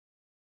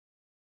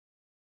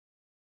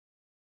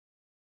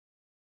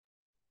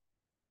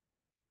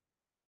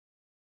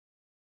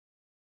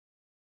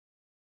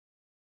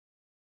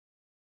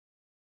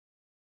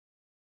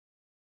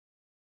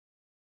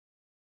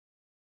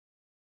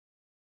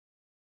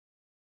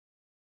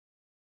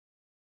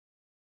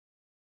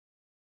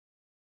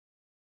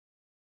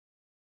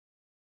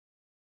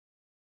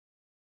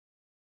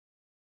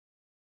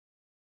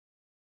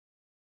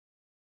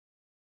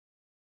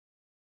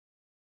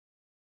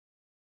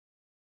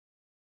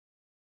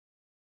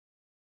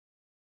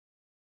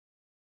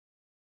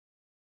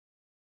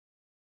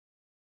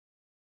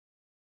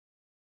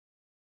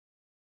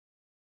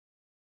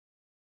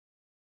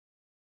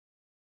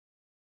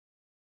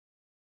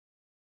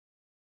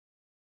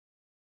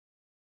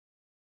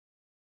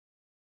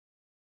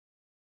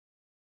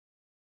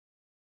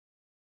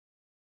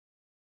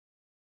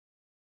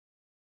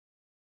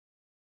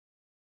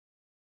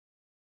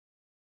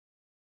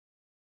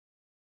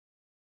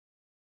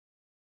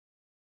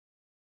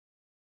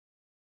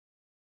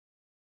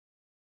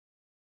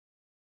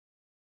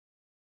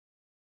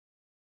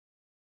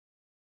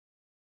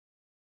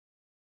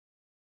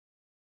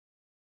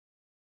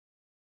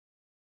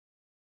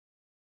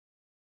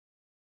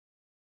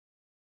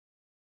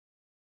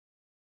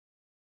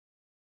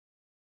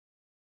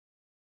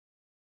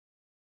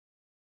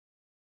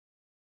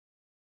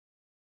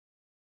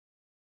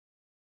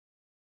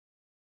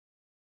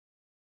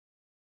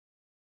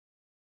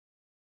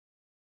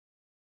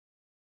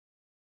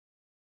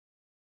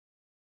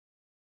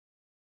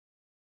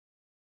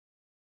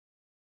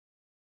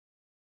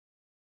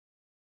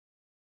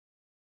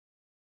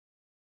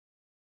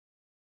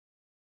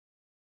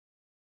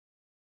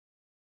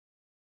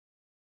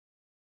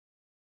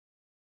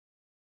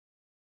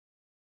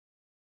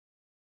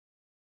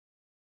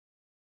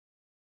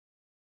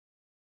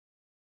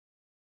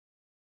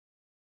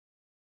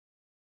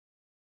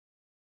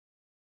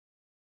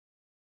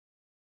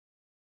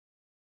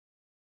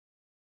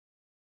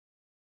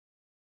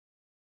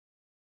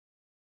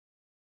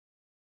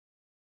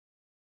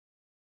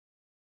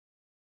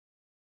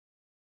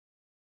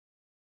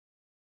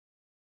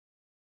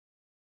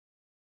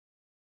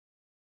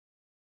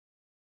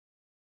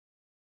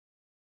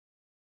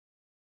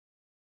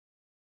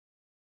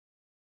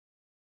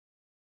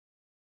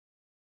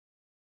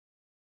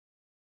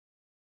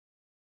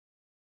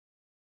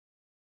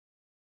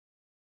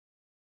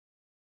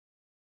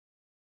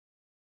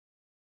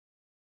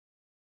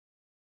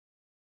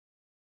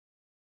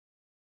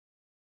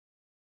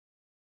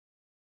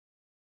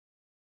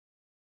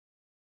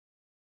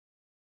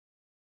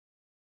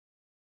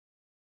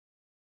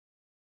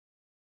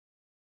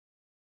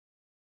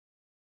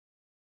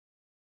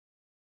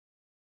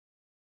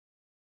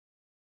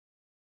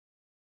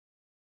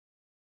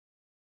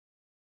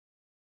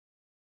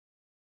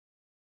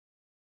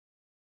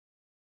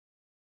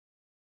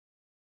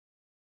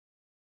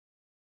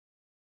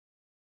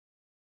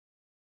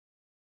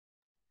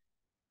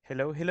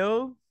Hello,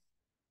 hello.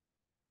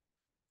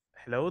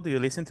 Hello, do you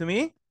listen to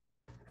me?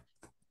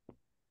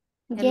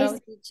 Hello, Yes,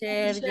 teacher.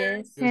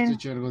 Yes. Yes,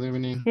 teacher, good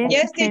evening. yes,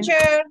 Yes, teacher.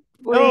 teacher.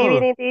 Good Oh,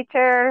 evening,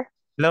 teacher.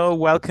 hello,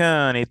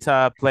 welcome. It's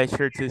a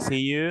pleasure to see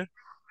you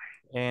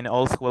and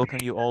also welcome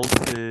you all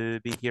to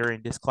be here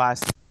in this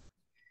class.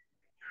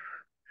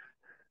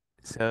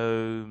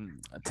 So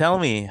tell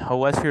me, how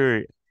was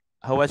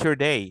your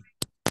day?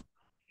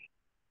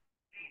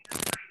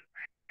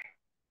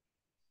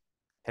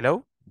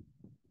 Hello?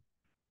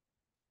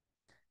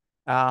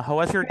 How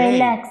was your day?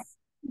 Relax,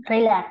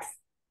 relax.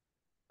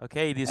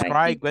 Okay, Right,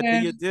 describe what do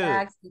teacher. you do?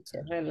 Relax,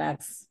 teacher.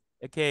 Relax.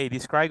 Okay,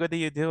 describe what do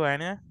you do,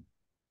 Anna?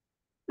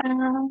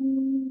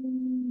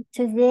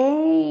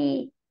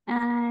 Today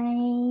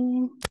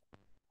I'm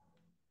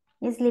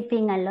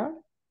sleeping a lot,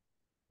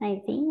 I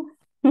think.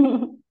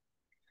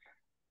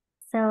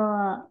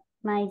 So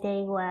my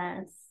day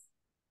was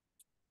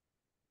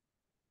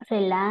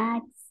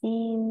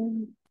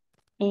relaxing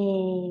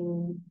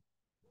and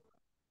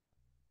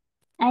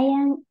I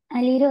am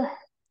a little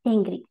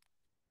angry.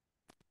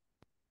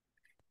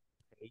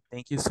 Okay,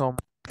 thank you so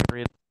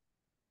much.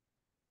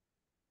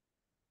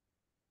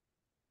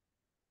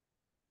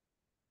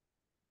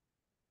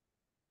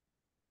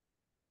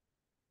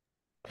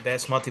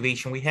 Best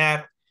motivation we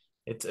have.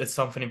 It's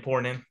something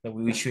important that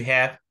we should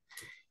have,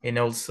 and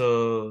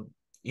also,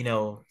 you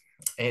know,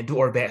 and do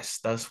our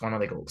best. That's one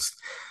of the goals.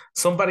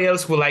 Somebody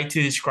else would like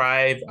to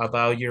describe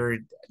about your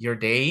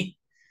day.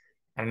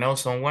 I don't know,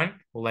 someone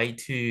would like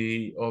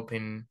to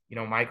open,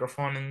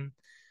 microphone and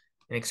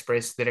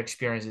express their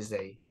experiences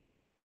day.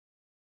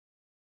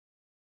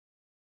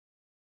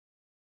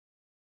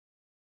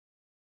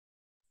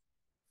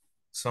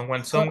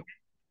 Someone.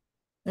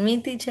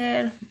 Me,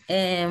 teacher.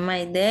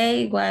 My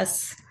day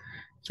was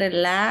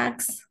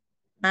relaxed.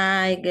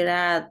 I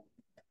got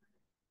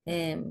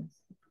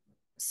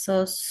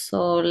so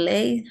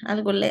late,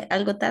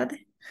 algo tarde.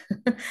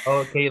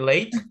 Okay,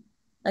 late.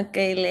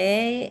 Okay,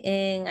 late,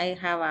 and I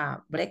have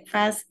a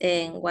breakfast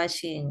and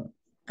watching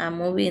a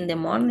movie in the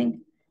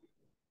morning.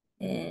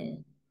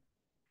 And,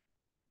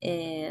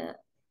 in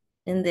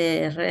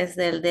the rest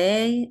del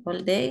day, all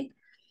day,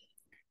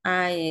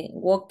 I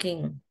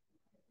walking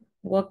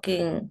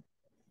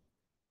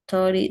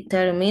 30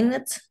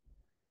 minutes,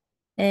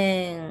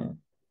 and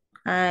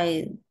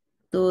I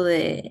do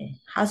the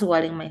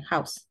housework in my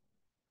house.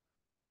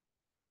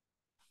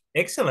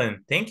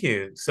 Excellent. Thank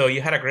you. So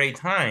you had a great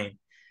time.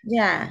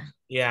 Yeah,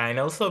 Yeah, and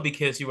also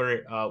because you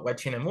were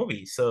watching a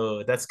movie,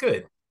 so that's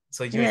good.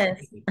 So you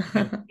yes.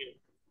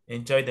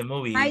 enjoyed the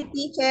Hi, movie.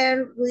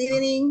 teacher. Good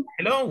evening.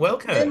 Hello, Let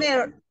welcome. me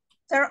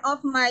turn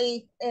off my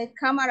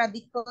camera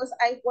because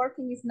I'm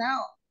working is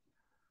now.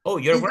 Oh,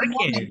 you're Is the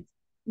moment. working.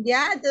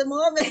 Yeah, the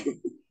moment.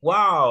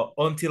 Wow.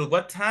 Until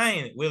what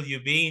time will you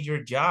be in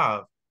your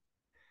job?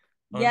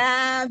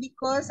 Yeah,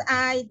 because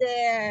I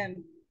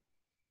don't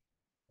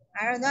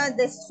know,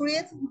 the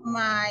street,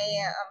 my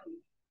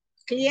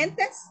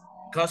clientes,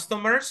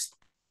 Customers?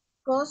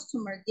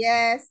 customer,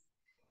 yes.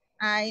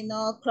 I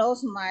know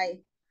close my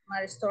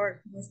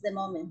store is the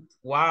moment.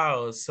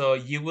 Wow. So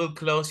you will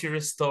close your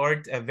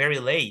store very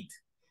late.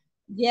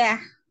 Yeah,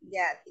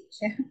 yeah,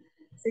 teacher.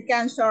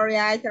 Second, sorry,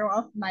 I turn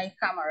off my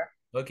camera.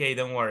 Okay,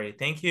 don't worry.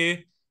 Thank you.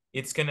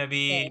 It's gonna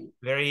be Okay.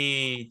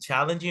 very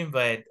challenging,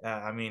 but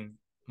I mean,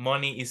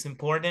 money is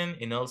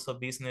important and also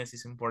business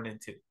is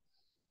important too.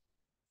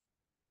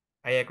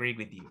 I agree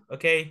with you.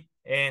 Okay,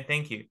 and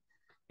thank you.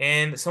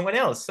 And someone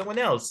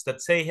else that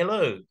say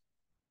hello.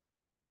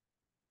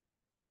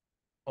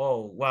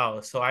 Oh, wow.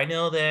 So I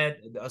know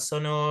that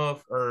some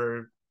of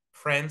our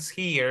friends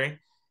here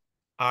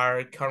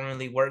are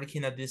currently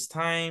working at this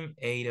time,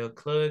 8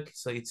 o'clock.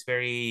 So it's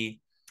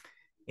very,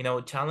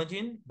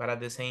 challenging, but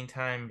at the same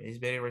time, it's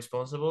very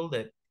responsible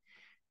that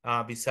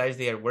besides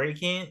they are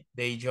working,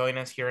 they join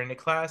us here in the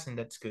class, and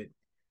that's good.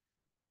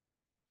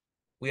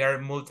 We are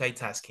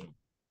multitasking.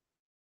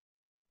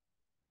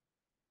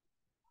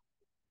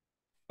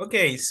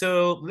 Okay,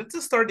 so let's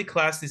just start the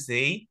class this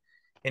day.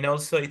 And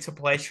also it's a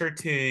pleasure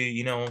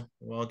to,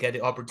 get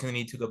the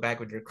opportunity to go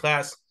back with your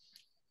class.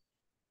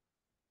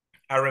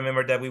 I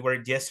remember that we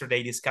were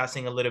yesterday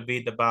discussing a little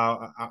bit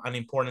about an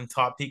important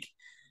topic,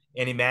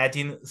 and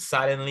imagine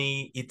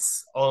suddenly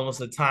it's almost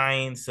the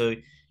time. So,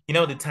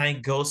 the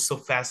time goes so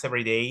fast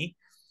every day.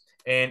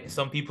 And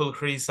some people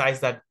criticize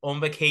that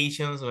on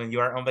vacations, when you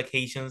are on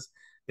vacations,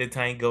 the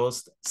time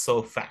goes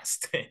so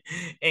fast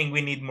and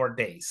we need more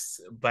days.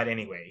 But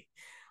anyway,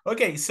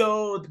 okay,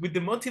 so with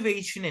the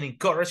motivation and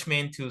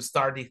encouragement to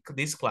start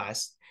this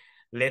class,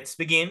 let's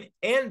begin.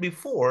 And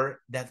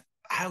before that,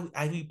 I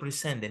will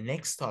present the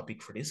next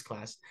topic for this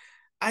class.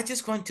 I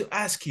just want to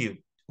ask you,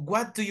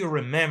 what do you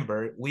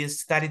remember we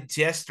studied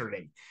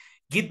yesterday?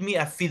 Give me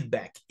a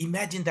feedback.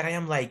 Imagine that I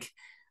am like,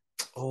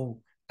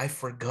 oh, I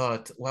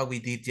forgot what we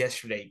did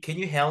yesterday. Can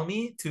you help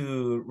me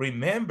to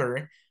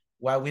remember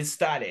what we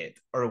studied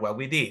or what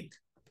we did?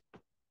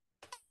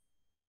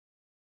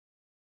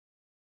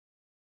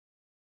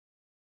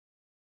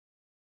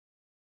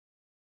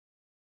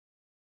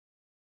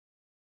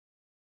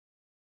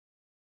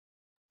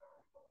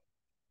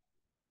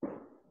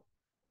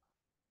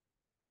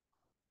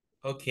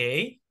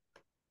 Okay.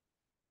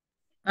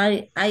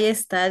 I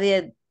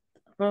studied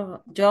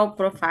job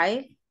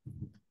profile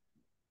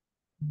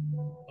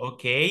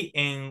Okay.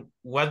 And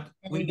what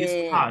we and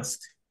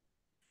discussed,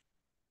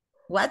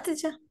 what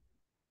teacher?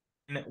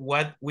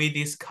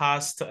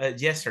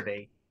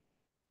 Yesterday.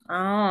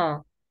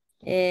 Oh,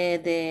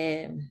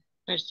 the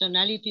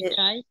Personality the,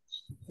 type.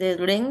 the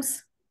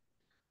drinks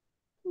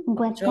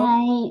What job.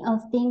 kind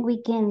of thing we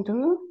can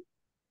do?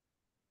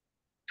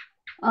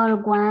 Or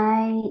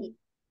why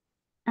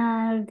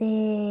are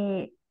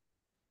the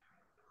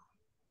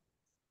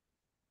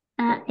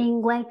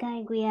in what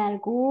kind we are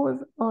good,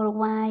 or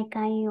what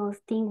kind of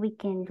thing we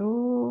can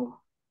do?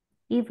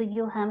 If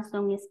you have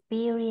some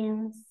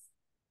experience.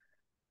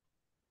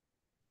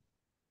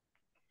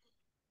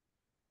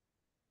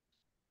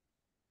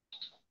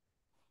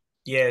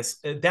 Yes,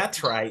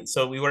 that's right.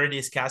 So we were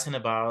discussing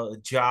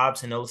about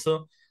jobs and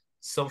also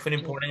something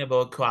important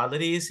about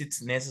qualities.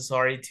 It's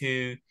necessary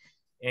to,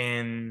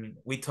 and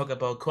we talk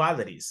about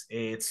qualities.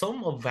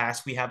 Some of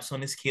us, we have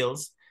some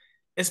skills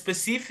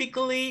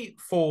specifically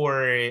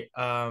for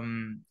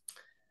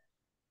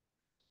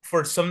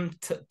some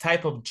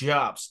type of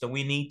jobs that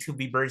we need to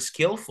be very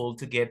skillful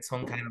to get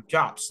some kind of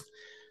jobs.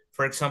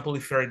 For example,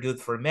 if you're good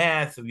for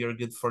math, if you're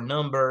good for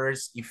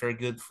numbers, if you're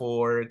good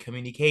for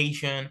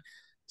communication.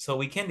 So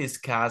we can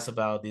discuss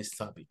about these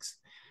topics.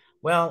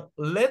 Well,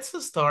 let's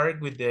start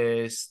with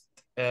this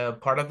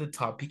part of the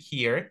topic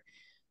here.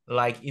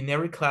 Like in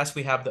every class,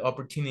 we have the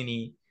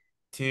opportunity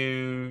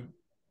to,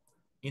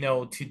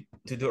 to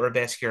do our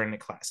best here in the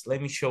class.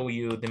 Let me show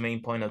you the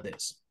main point of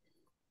this.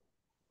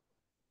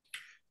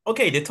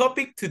 Okay, the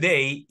topic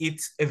today,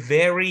 it's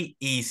very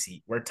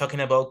easy. We're talking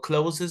about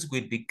clauses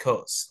with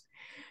because.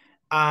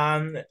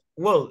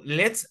 Well,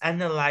 let's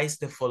analyze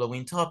the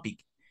following topic.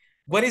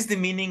 What is the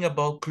meaning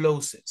about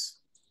clauses?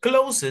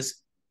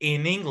 Clauses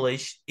in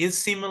English is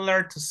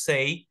similar to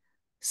say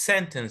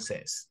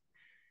sentences.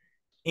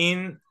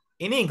 In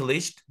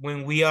English,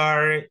 when we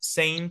are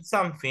saying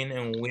something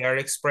and we are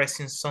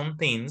expressing some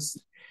things,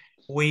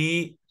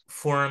 we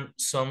form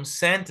some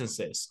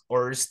sentences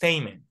or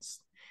statements.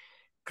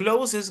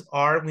 Clauses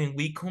are when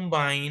we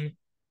combine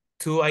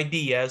two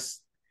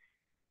ideas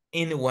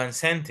in one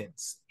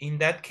sentence. In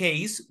that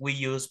case, we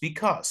use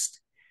because.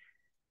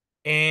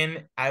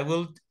 And I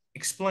will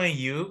explain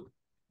you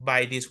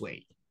by this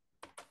way.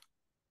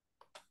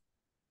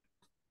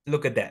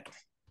 Look at that.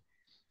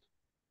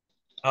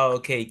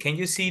 Okay, can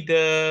you see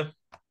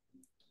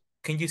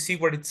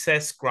where it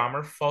says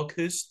grammar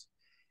focused?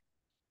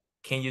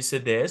 Can you see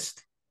this?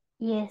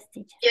 Yes,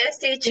 teacher. Yes,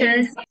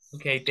 teacher.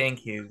 Okay,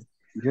 thank you.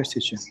 Yes,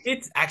 teacher.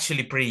 It's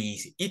actually pretty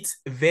easy. It's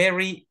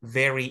very,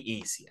 very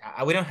easy.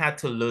 We don't have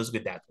to lose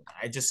with that one.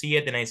 I just see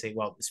it and I say,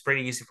 well, it's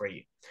pretty easy for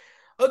you.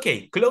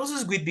 Okay,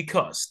 closes with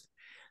because.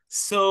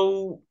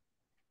 So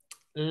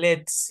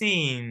let's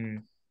see.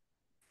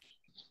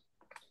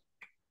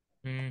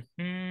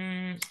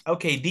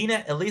 Okay,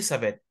 Dina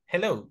Elizabeth,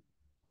 hello.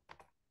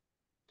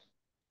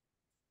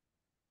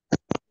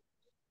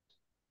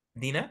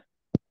 Dina?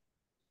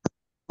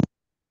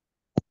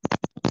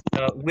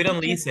 We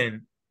don't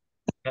listen.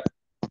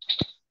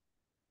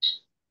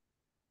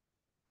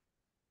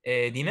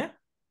 Dina?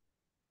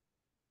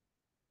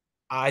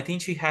 I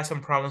think she has some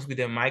problems with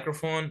the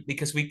microphone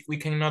because we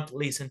cannot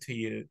listen to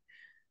you.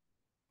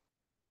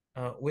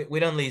 We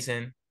don't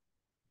listen.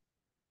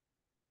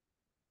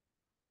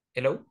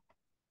 Hello?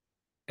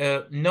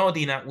 No,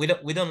 Dina, we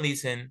don't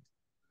listen.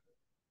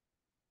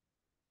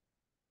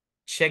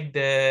 Check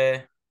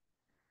the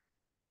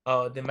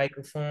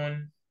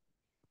microphone.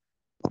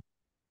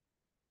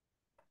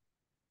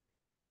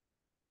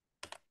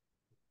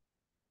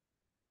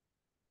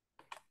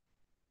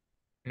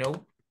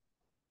 No.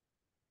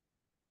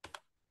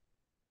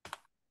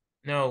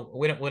 No,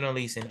 we don't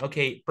listen.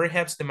 Okay,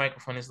 perhaps the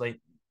microphone is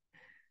like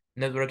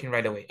not working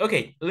right away.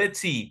 Okay, let's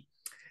see.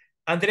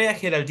 Andrea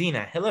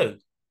Geraldina, hello.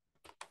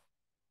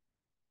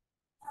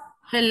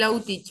 Hello,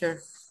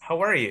 teacher. How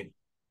are you?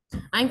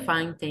 I'm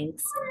fine,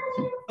 thanks.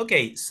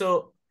 Okay,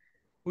 so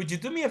would you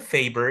do me a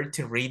favor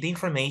to read the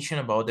information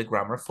about the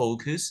grammar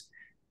focus,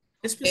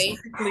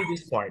 specifically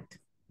this part?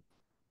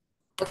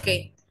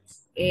 Okay.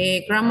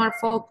 Grammar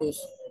focus.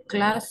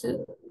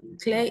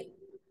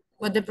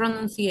 What the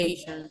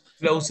pronunciation?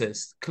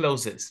 Closes.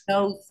 Clauses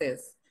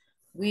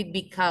with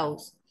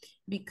because.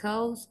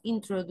 Because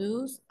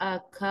introduce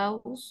a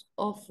cause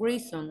of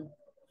reason.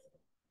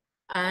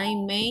 I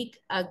make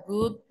a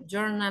good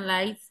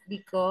journalist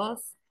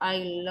because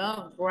I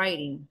love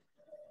writing.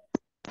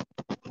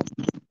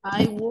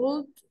 I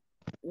would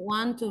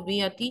want to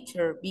be a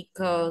teacher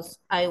because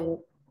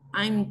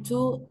I'm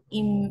too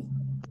impatient.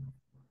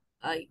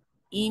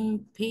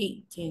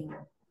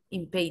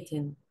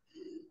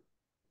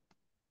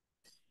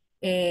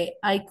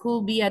 I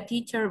could be a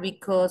teacher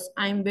because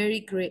I'm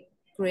very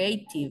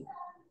creative.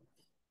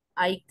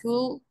 I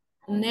could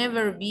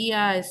never be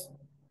a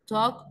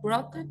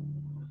stockbroker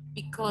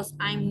because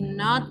I'm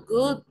not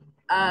good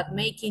at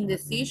making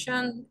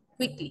decisions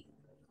quickly.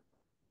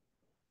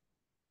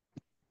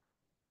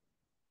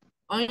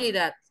 Only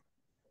that.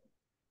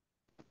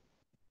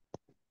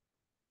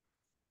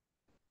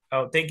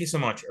 Oh, thank you so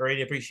much. I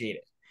really appreciate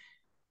it.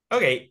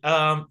 Okay,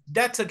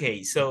 that's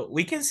okay. So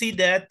we can see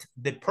that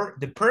the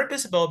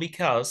purpose about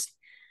because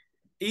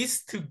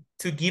is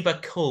to give a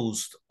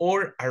cause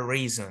or a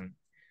reason.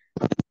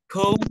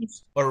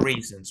 Cause or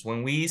reasons.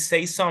 When we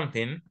say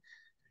something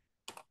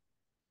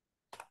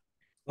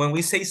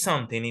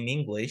in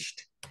English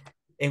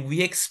and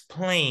we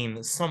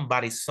explain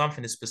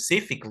something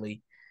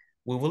specifically,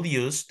 we will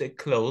use the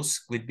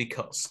clause with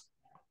because.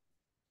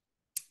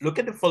 Look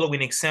at the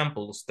following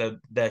examples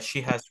that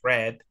she has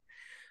read.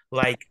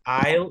 Like,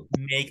 I'll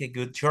make a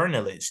good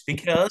journalist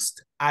because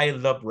I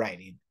love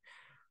writing.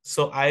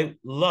 So I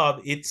love,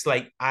 it's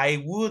like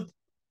I would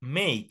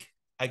make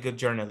a good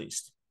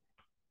journalist.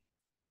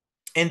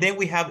 And then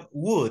we have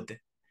would,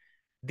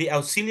 the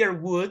auxiliary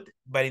would,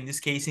 but in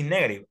this case in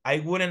negative. I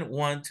wouldn't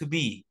want to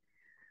be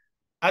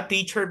a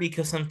teacher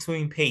because I'm too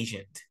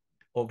impatient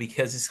or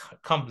because it's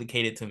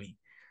complicated to me.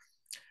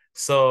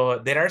 So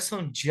there are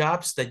some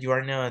jobs that you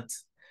are not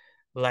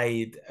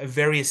like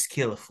very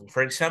skillful.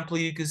 For example,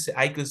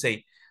 I could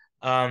say,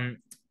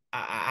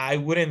 I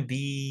wouldn't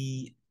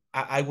be,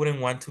 I wouldn't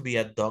want to be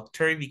a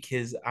doctor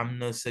because I'm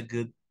not so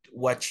good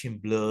watching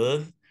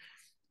blood.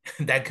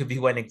 That could be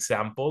one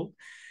example.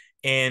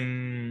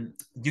 And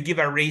you give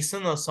a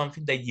reason or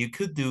something that you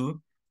could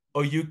do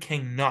or you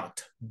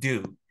cannot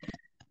do.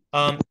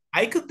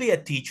 I could be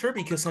a teacher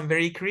because I'm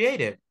very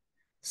creative.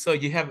 So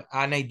you have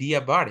an idea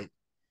about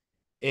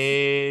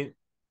it.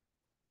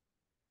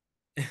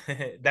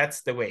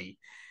 That's the way.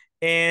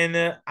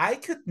 And I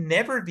could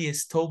never be a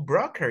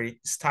stockbroker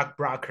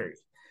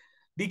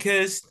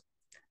because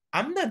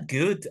I'm not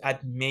good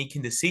at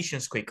making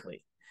decisions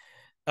quickly.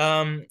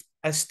 A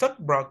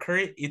stockbroker,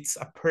 it's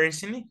a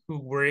person who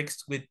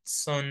works with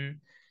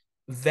some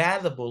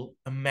valuable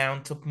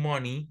amount of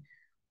money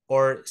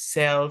or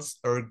sells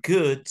or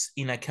goods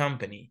in a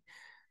company.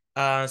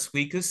 So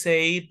we could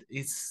say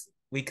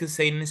we could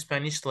say in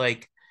Spanish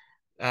like,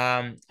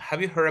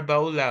 have you heard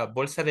about la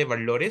bolsa de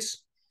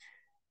valores?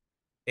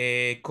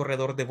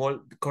 Corredor de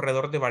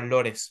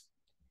valores.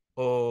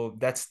 Oh,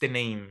 that's the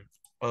name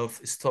of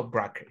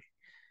stockbroker.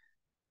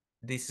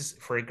 This is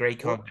for a great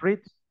company. Wall Street.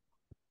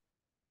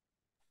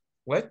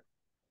 What?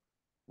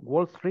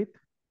 Wall Street.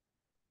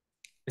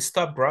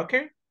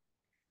 Stockbroker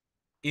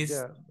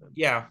is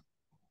yeah.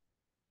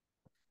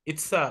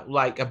 It's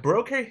like a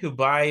broker who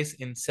buys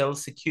and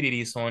sells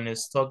securities on a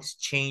stock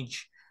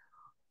exchange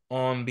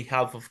on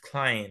behalf of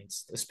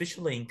clients,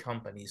 especially in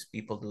companies.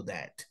 People do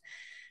that.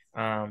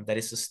 That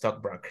is a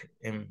stockbroker,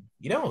 and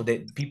you know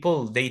that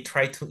people they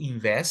try to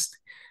invest,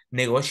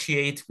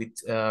 negotiate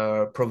with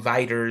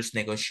providers,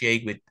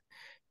 negotiate with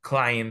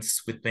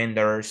clients, with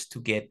vendors to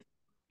get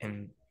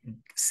and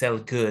sell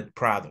good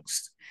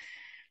products.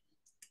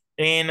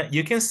 And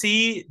you can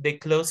see the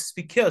clauses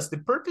because the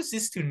purpose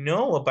is to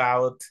know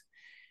about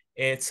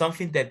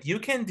something that you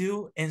can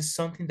do and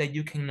something that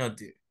you cannot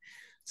do.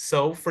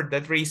 So for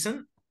that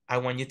reason, I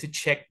want you to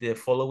check the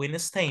following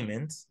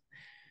statements,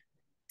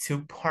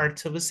 two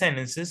parts of the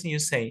sentences, and you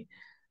say,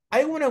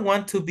 I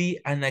want to be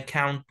an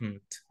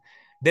accountant.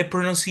 The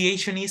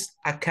pronunciation is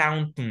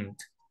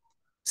accountant.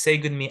 Say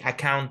with me,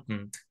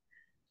 accountant.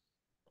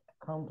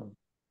 Accountant.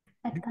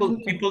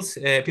 People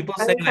say like, people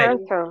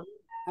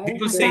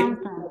say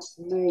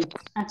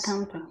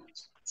Accountant.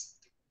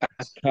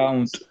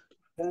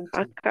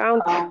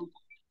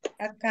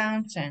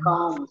 Accountant.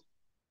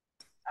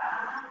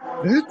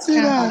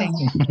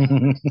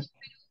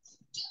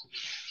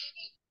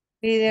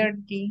 Leader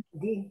D.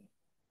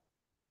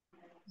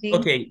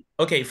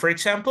 Okay. For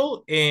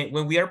example,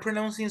 when we are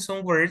pronouncing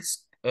some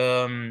words,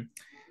 in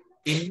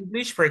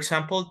English, for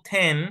example,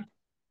 10,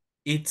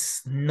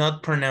 it's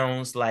not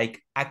pronounced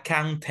like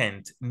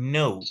accountant.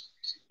 No,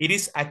 it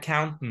is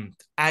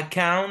accountant.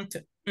 Account.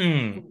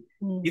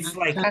 It's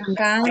like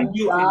Account.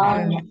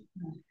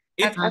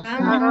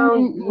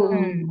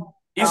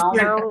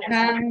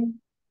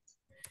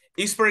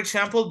 It's for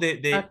example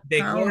the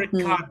word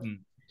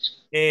cotton.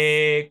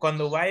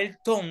 Cuando va el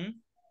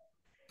ton,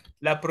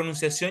 la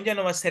pronunciación ya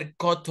no va a ser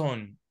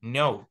cotton,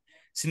 no,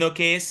 sino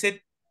que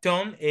ese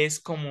ton es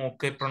como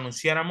que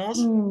pronunciáramos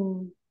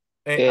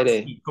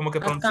así, como que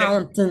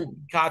pronunciáramos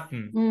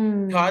cotton,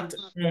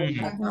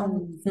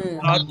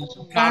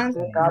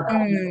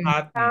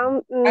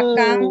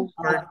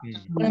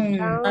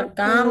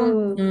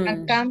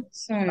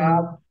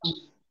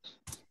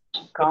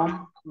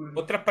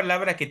 Otra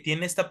palabra que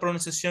tiene esta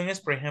pronunciación es,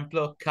 por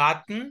ejemplo,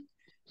 cotton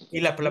y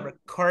la palabra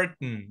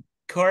curtain.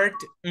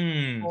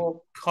 Y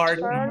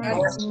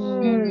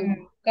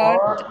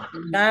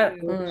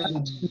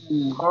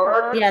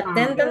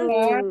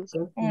attendant.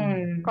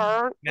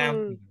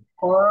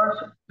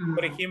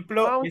 Por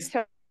ejemplo,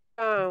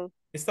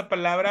 esta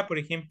palabra, por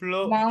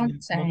ejemplo,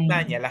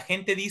 montaña. La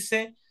gente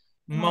dice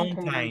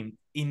mountain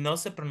y no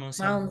se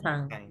pronuncia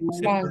mountain.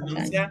 Se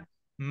pronuncia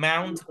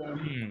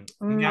mountain.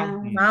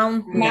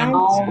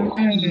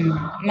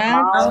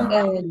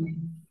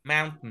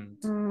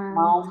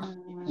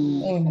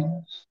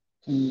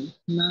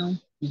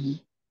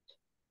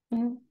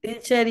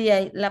 Teacher,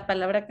 y la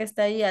palabra que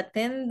está ahí,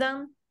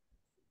 attendant.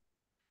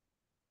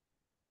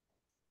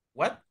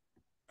 What?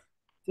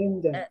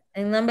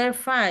 And number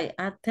 5,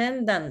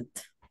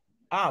 attendant.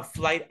 Ah,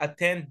 flight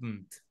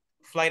attendant.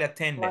 Flight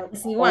attendant.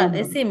 Es igual,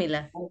 es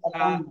similar.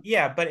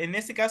 Yeah, but en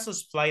este caso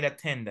es flight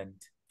attendant.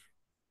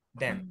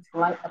 Then.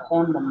 Flight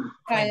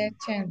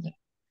attendant.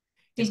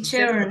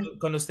 Teacher.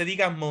 Cuando usted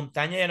diga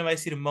montaña, ya no va a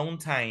decir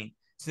mountain,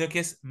 sino que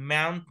es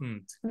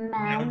mountain.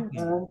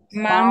 Mountain.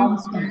 Mountain.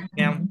 Mountain.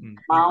 Mountain.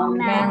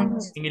 Mountain.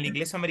 En el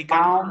inglés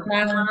americano.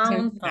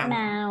 Mountain.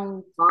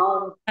 Mount.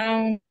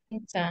 Mountain.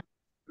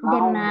 The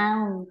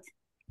mount.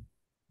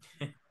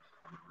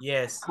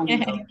 Yes.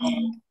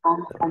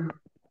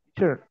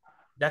 Sure.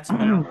 That's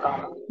mountain.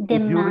 The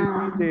Would you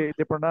mount. repeat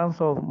the pronounce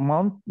of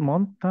mountain?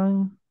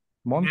 Mountain.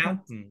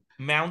 Mountain.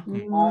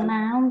 Mountain.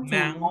 Mountain.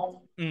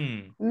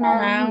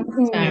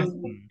 Mountain.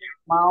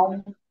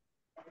 Mountain.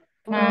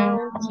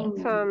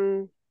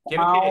 Mountain.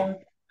 Quiero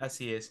que,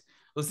 así es.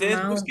 Ustedes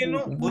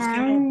búsquenlo, pueden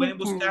Mountain.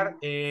 buscar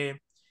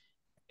en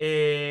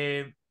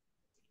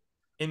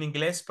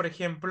inglés, por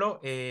ejemplo,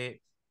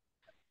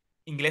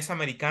 inglés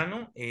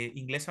americano,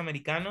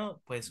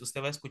 pues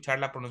usted va a escuchar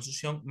la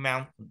pronunciación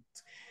mountain.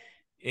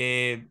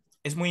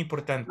 Es muy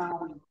importante.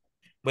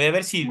 Voy a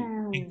ver si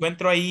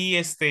encuentro ahí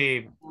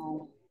este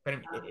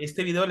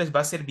video les va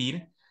a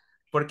servir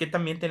porque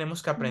también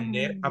tenemos que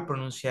aprender a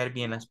pronunciar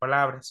bien las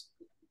palabras.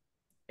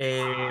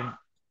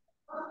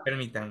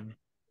 Permítanme.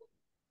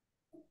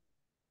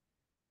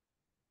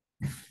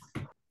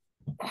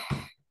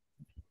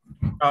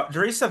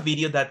 There is a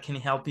video that can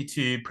help you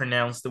to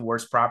pronounce the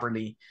words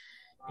properly.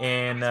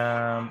 And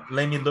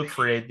let me look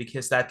for it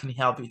because that can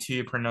help you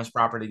to pronounce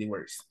properly the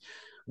words.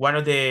 One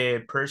of the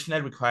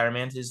personal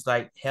requirements is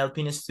like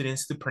helping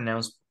students to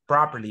pronounce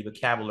properly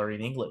vocabulary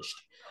in English.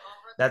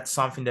 That's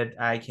something that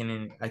I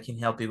can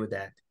help you with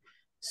that.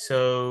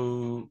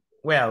 So,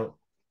 well,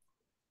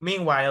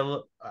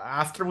 meanwhile,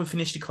 after we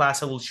finish the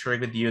class, I will share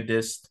with you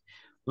this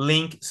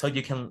link so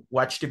you can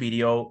watch the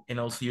video and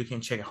also you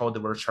can check how the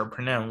words are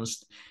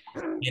pronounced,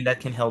 and that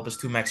can help us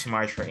to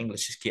maximize your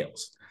English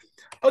skills.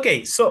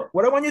 Okay, so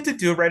what I want you to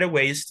do right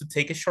away is to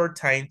take a short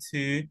time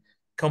to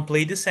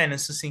complete the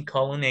sentences in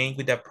column A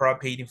with the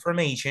appropriate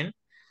information.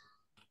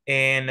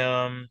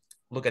 And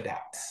look at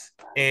that.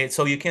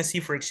 So you can see,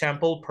 for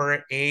example,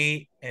 per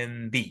A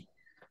and B.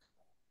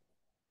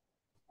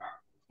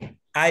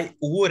 I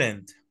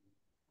wouldn't.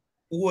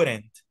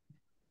 I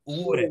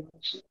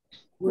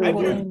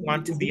wouldn't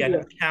want to be an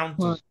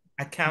accountant.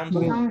 I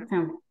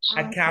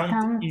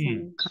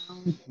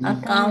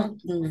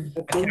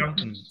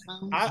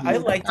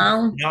like to be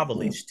a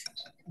novelist.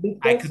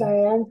 I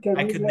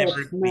could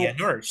never be a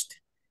nurse.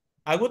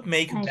 I would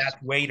make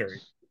that waiter.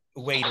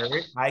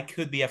 I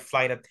could be a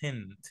flight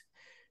attendant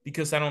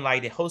because I don't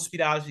like the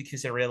hospitals,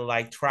 because I really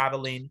like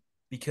traveling,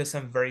 because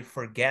I'm very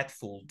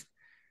forgetful,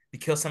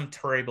 because I'm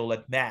terrible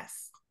at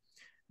math,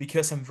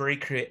 because I'm very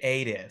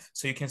creative.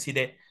 So you can see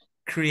the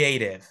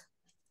creative.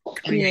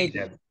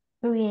 Creative.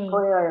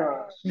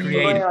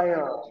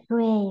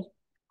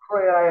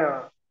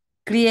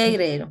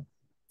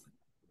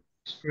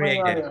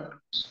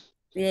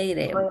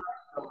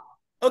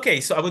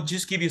 Okay, so I would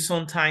just give you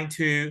some time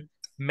to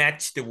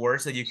match the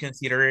words that you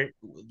consider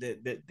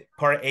the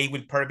part A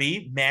with part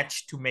B,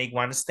 match to make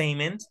one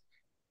statement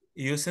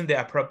using the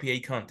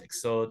appropriate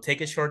context. So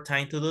take a short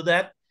time to do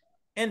that,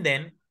 and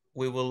then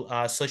we will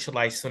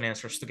socialize some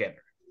answers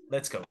together.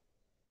 Let's go.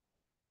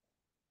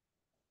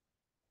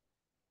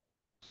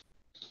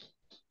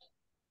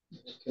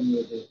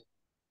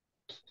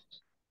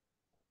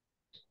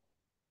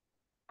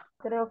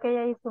 Creo que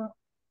ya hizo.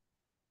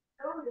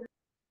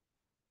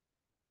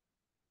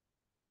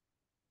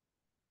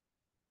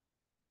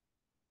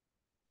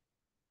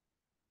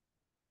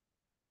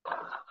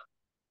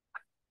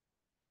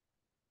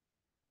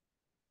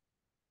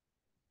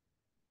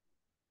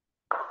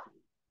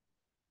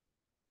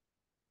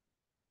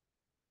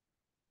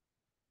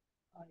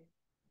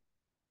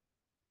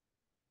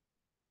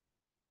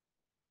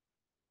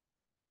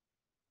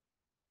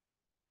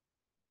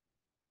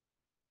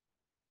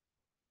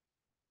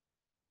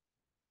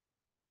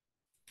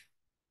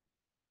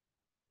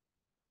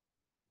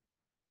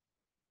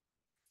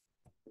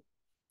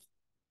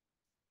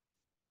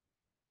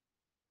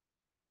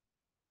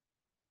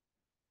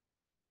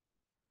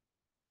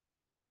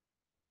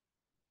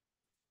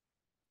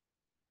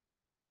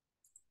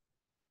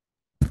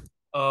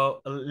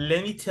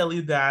 Let me tell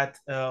you that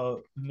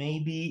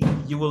maybe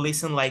you will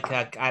listen like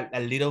a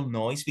little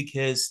noise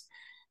because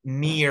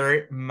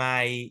near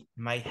my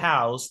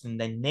house in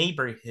the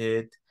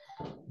neighborhood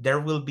there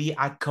will be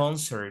a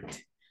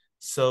concert.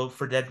 So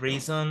for that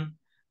reason,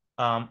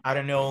 I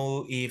don't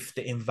know if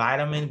the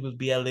environment will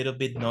be a little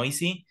bit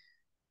noisy.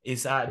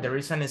 There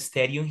is an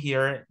stadium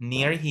here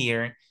near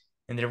here,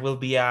 and there will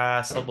be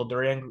a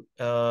Salvadorian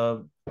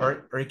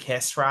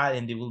orchestra,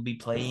 and they will be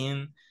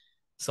playing.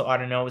 So I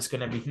don't know, it's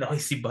gonna be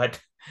noisy, but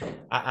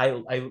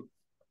I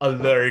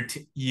alert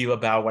you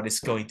about what is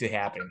going to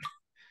happen.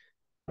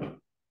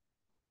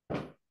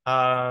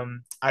 I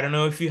don't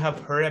know if you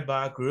have heard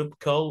about a group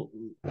called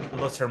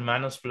Los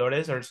Hermanos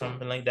Flores or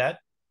something like that.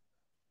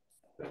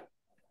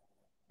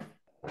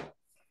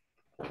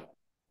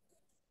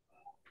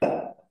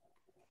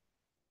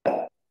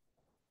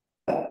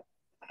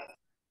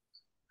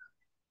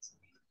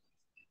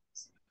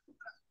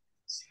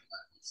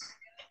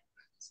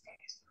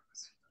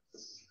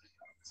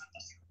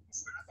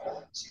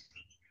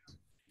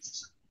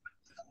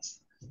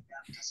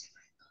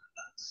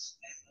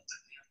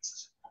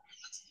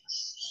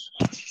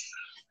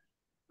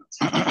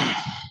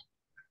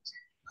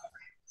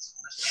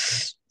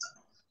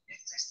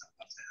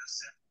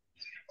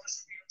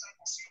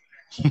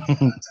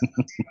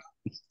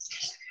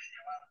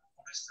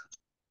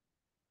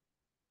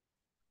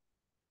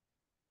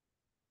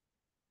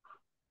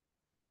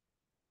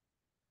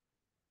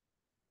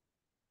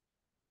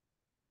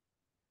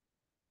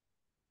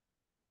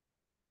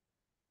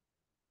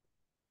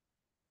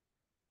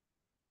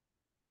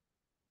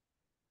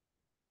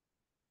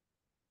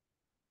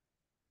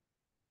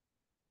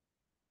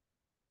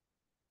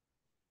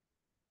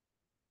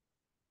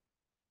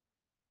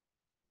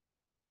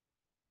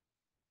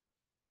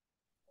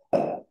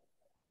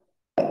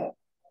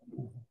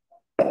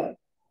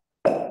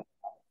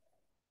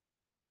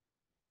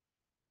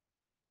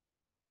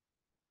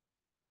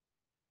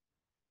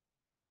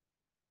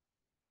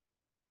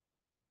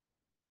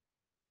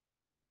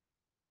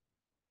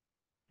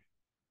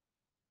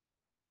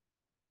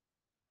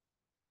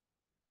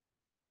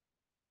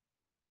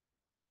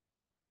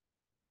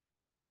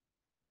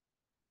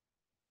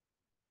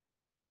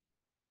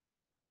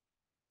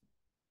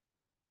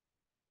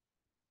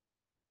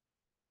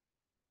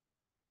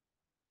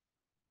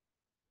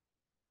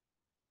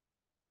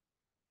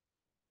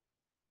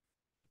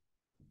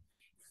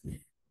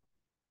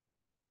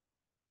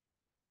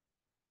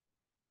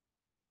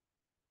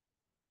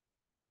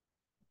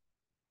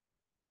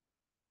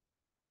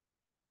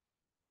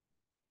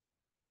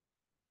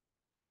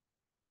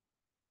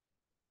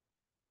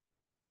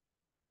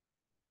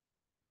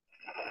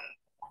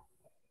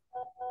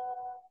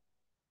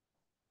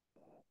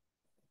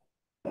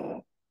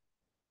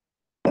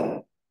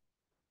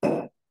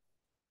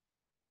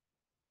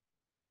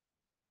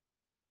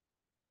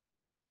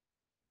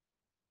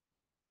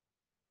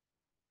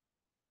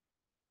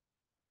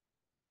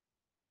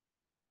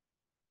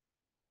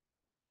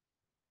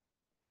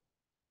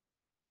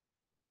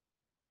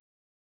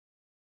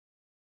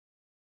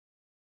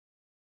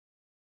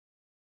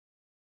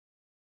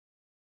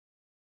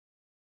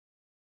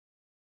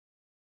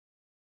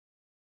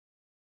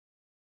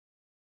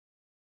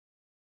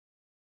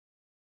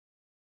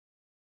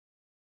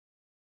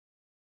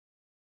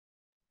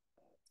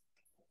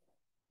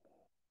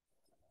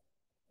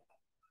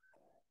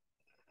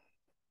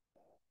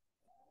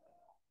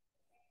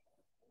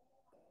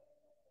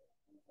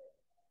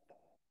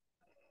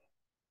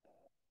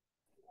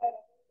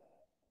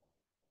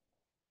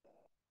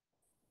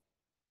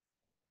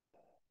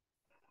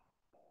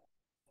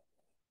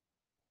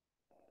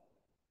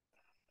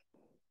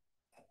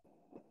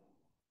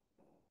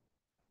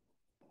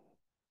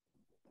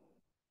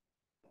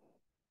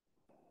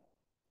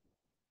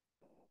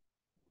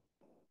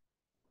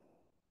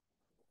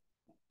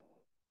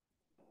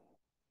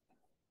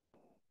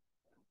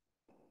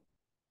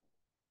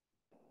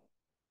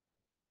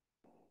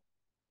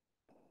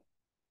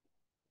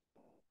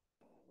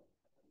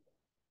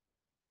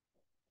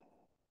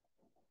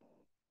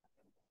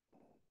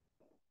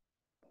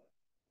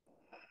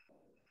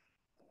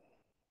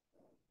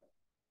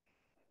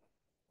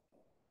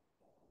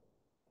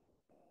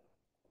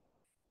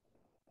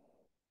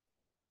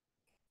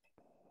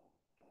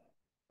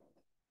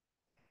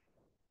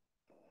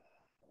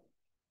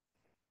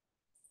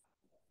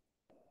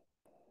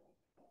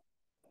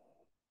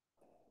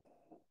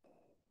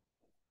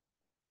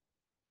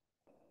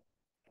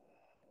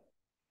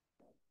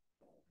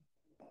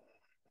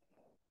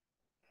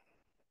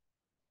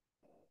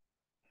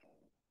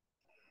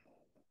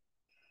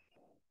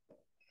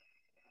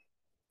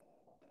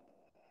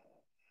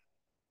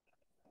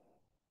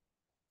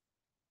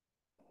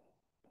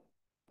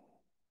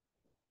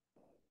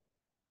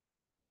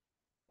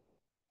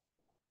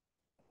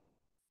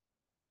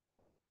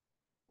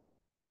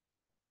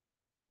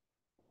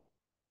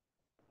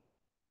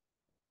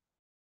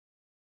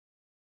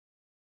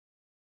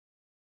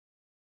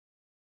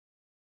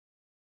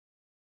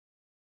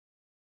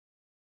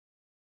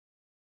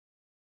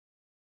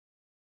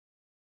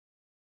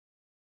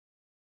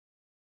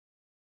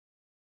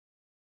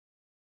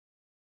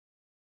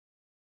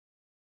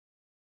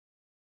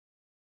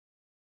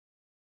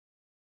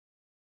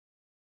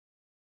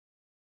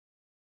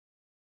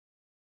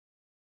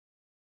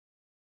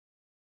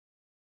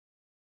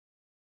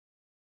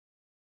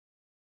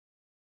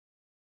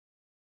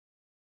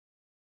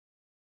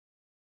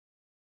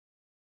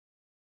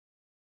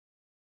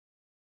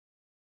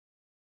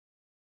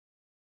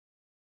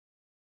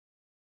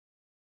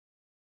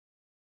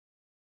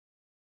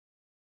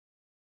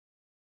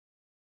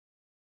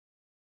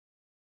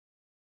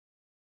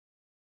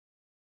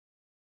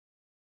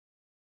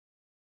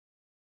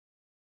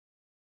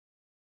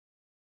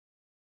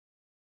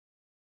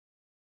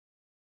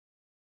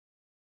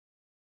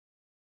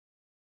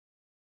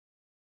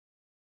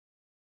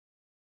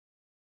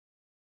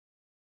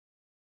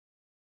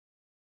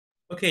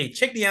 Okay,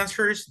 check the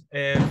answers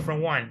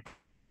from one.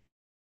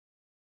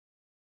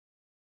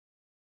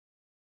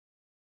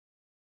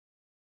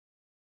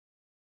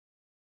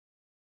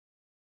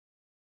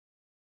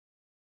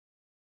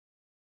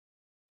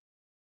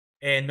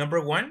 And number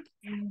one?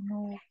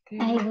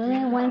 I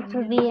wouldn't want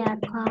to be a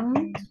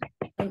count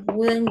I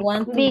wouldn't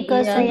want to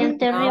because be I am a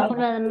terrible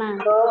mom at math.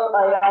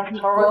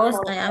 because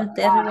I am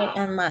terrible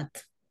at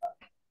math.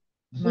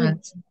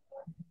 Math.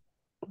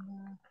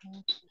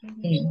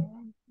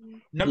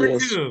 Number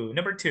Yes. two.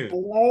 Number I two.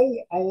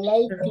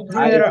 like to be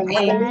I a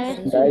I like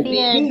to be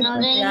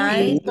another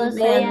Like to because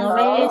be I a am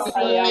very novice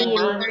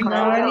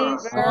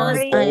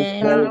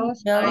creative.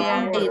 because I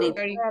am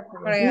very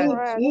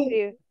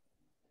creative.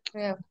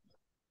 creative.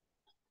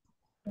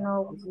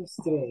 No. This is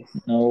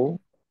stress. no.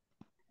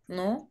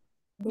 No?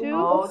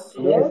 Yes,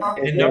 yes,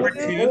 And yes, number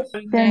two. yes.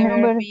 The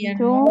number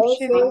two,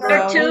 Process.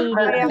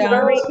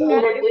 creative.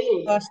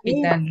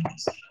 Eat.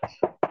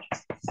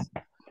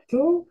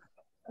 To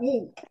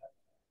eat.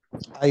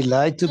 I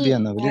like to be Eat.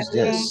 an novelist,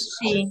 yes.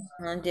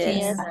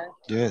 Yes.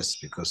 Yes,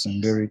 because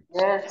I'm very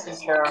creative.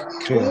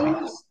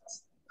 Be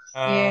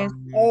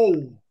Um,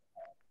 a.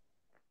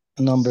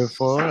 Number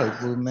four, I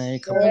will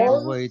make a better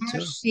Or way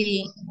too.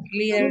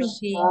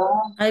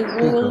 I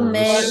will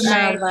make Because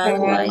a bad I'm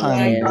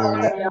waiter very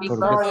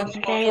forgetful.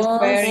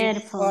 very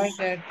because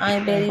forgetful.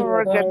 I'm very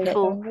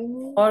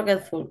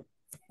forgetful.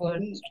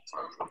 be.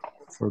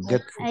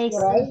 Forgetful. I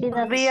could Right? be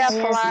that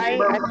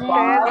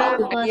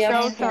I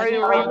am student because I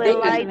am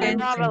very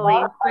attentive.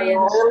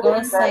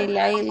 Because I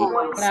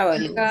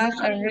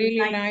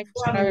like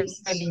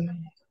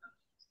traveling.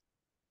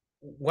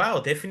 wow,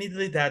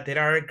 definitely that there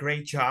are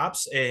great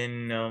jobs.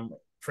 And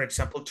for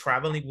example,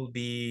 traveling will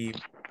be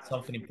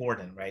something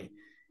important, right?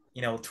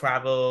 You know,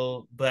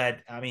 travel, but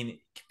I mean,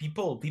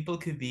 people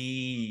could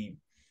be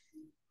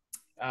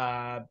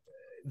uh,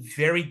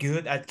 very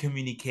good at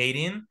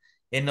communicating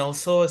and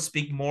also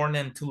speak more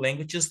than two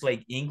languages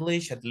like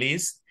English at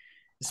least,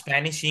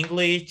 Spanish,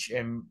 English,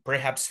 and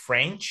perhaps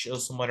French or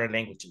some other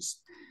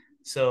languages.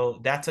 So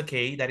that's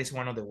okay. That is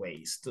one of the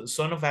ways.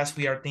 Some of us,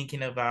 we are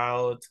thinking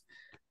about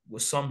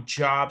some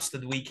jobs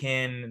that we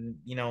can,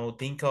 you know,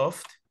 think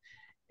of,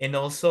 and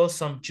also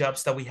some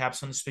jobs that we have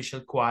some special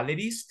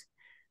qualities.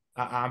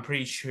 I'm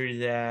pretty sure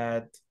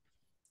that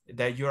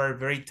you are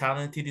very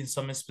talented in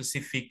some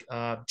specific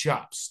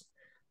jobs.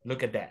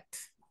 Look at that.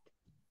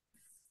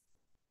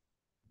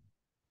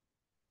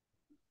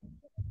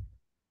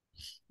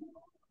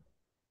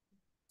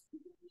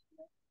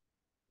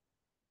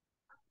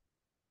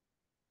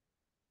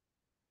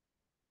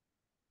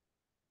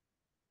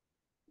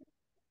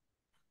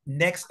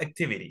 Next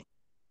activity.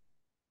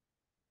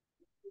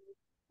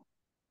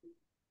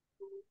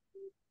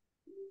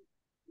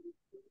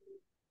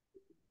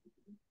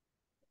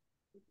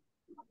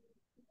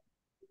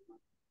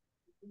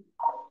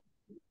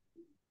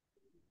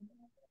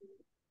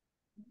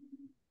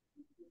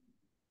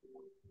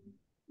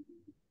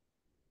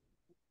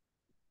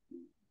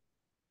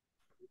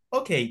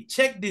 Okay,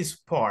 check this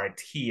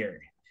part here.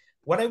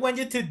 What I want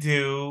you to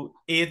do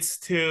is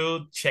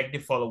to check the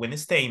following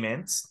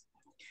statements.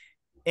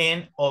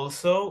 And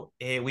also,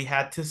 we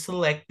had to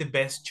select the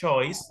best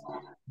choice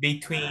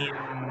between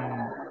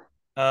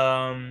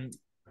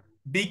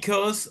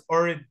because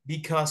or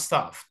because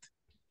of.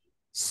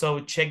 So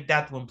check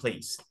that one,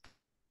 please.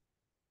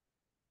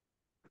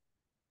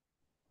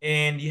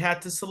 And you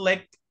had to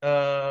select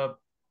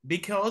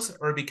because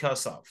or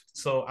because of.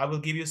 So I will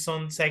give you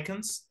some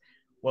seconds,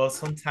 well,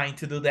 some time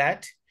to do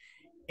that.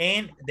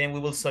 And then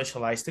we will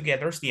socialize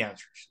together the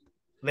answers.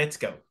 Let's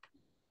go.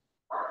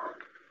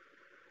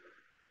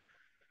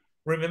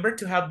 Remember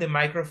to have the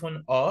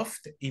microphone off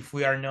if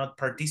we are not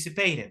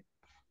participating.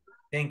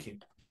 Thank you.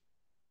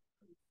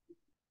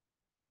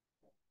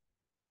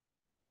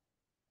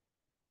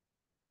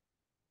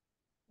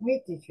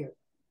 Me, teacher.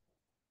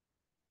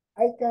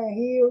 I can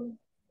hear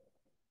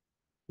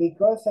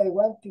because I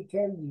want to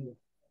tell you.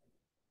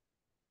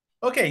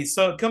 Okay,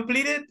 so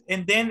complete it,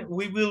 and then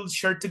we will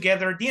share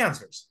together the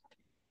answers.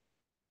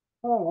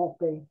 Oh,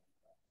 okay.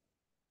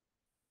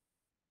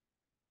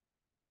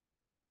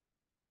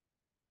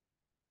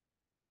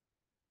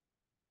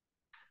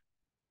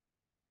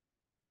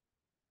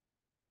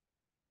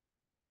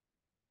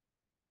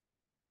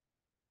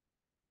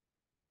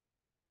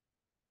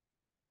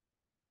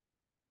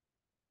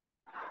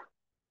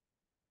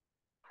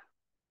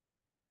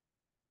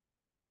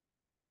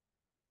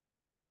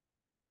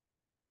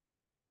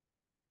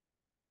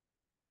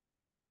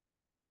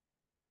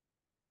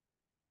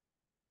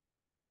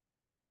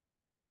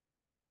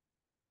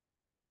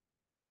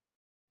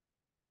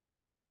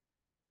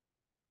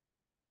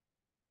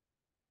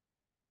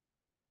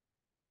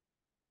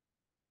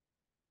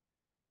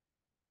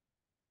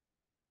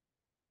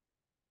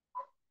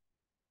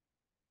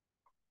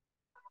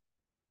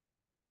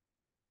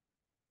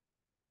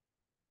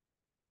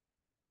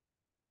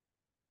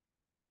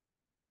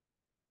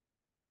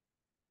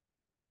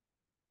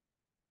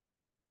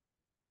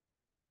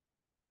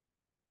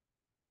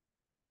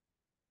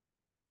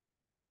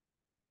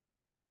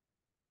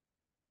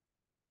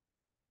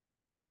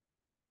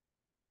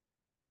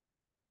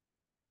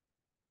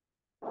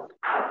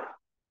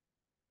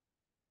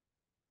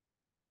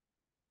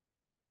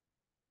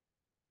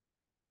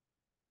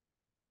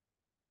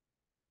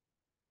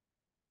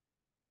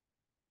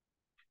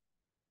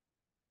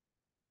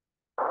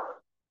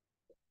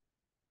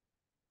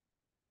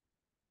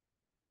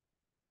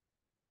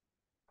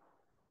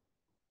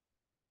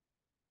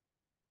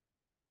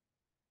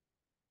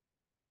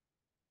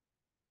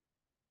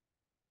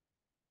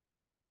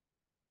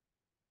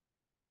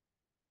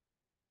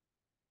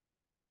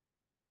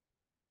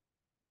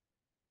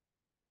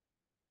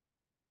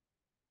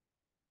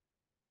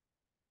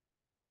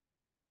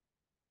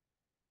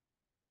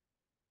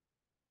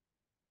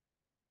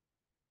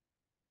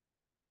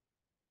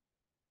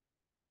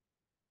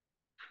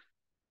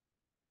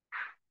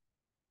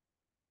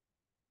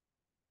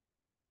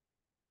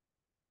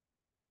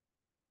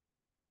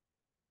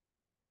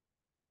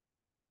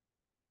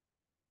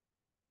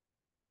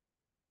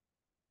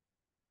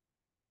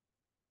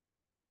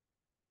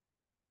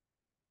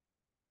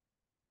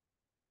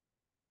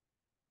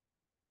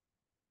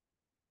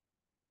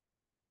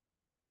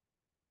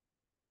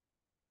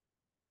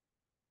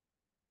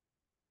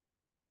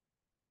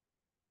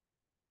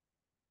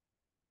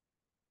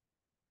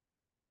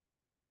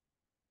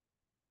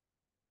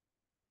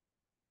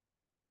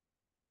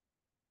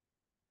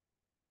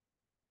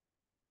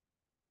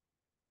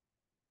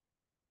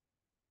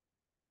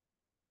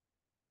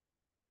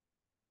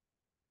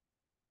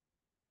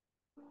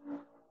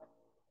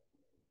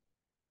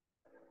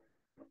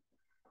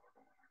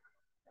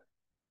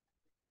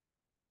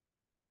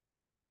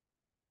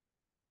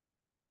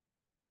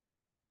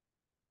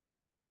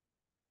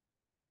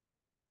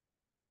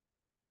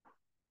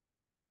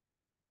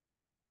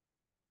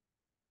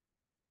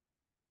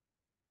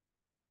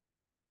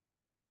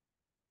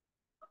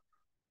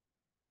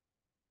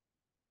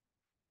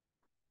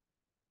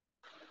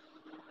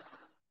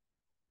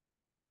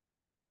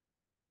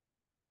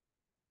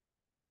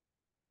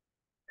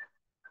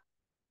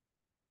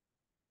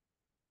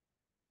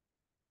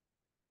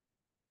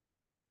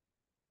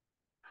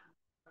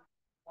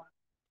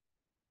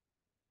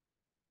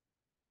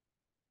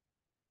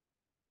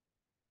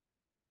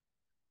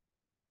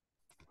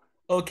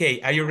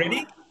 Okay, are you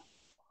ready?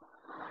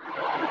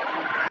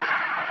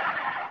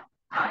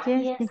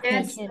 Yes,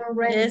 Yes, teacher.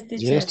 yes,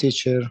 Yes,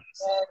 teacher. teacher.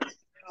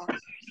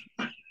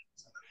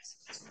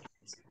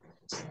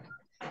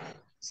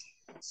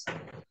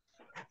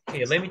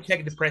 Okay, let me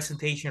check the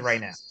presentation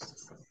right now.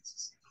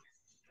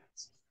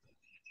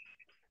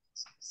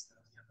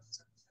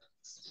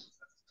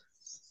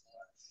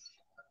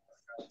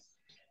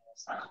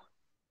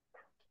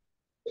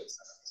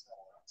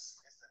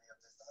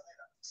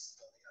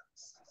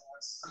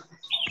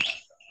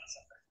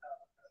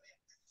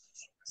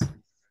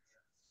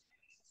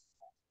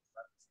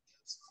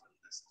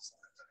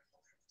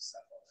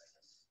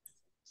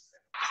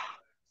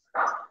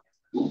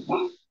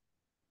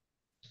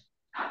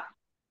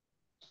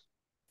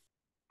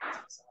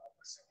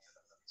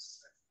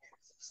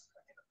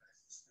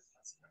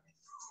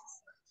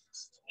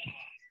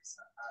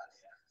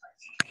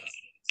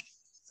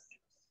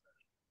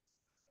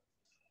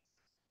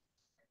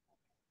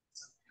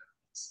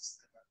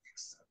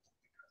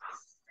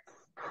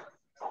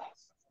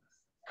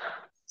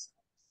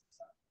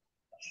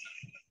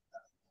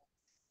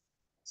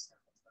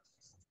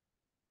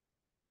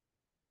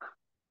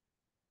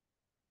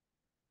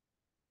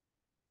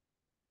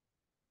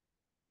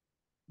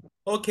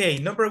 Okay,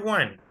 number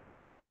 1.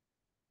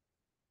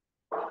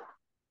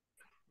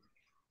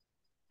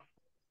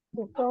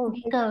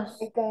 Because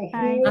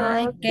I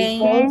I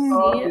came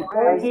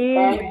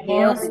here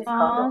here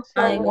because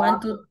I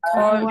want to I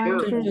talk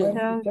want to to you.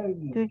 talk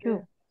to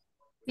you.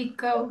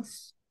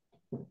 Because.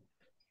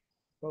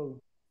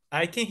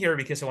 I can hear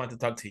because I want to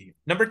talk to you.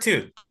 Number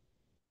 2.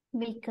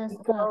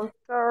 Because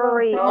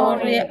Sorry, I'm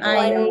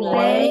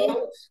late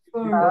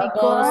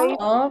because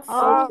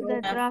of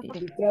the traffic.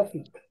 The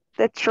traffic.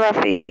 the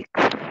traffic.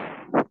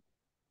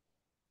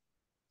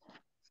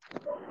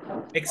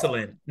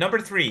 Excellent. Number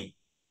 3.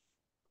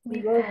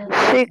 She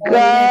The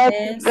got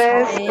best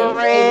best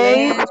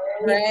grade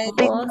grade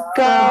because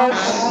I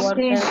because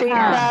worked she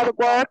hard. had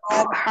worked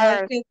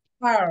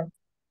hard.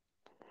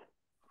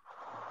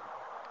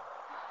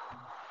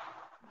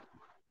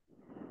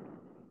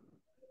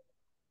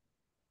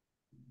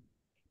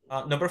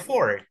 Number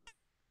 4.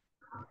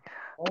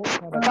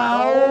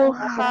 Paul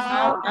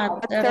had A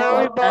a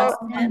terrible terrible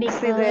accident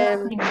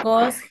accident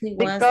because he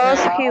was because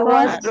he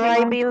was fast.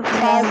 driving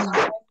fast.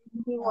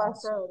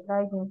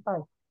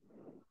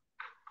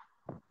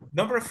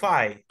 Number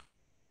 5.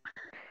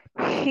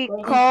 He He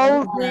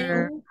called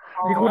couldn't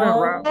home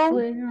walk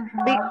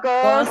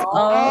because because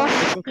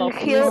of of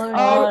his his old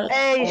old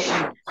age. age.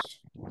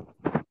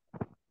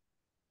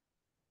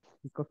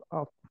 Because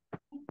of.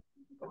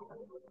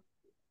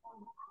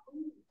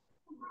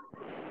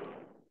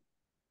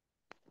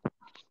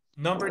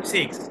 Number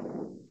 6.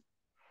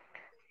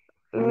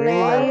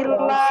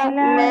 Layla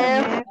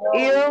left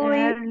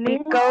early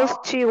because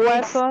she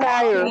was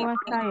tired.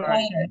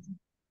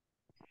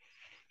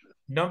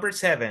 Number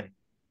 7.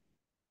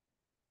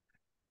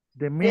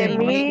 The The meeting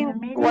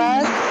meeting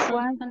was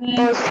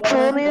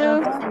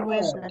postponed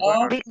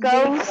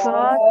because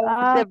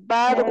the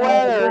bad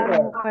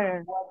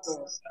weather.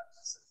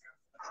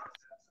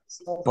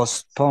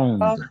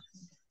 Postponed.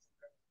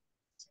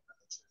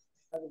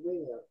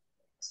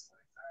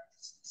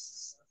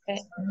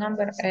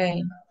 Number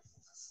 8.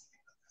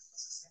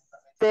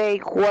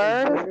 They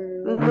were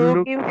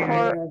looking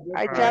for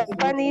a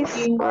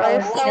Japanese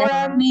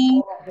restaurant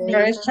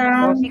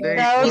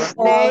because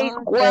they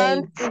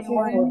want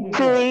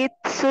to eat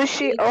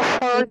sushi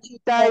for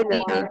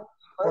dinner.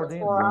 for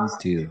dinner. Want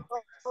to.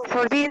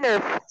 For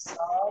dinner.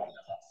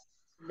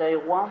 They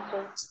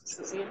wanted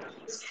to eat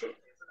sushi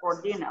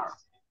for dinner.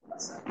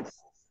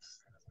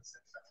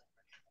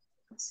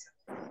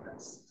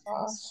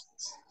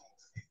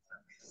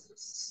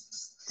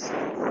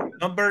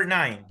 Number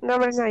 9.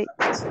 Number 9.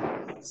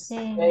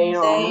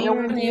 Their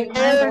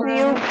Their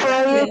new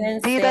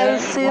product didn't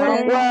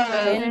sell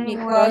well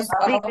because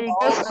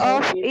because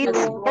of its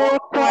poor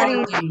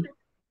quality.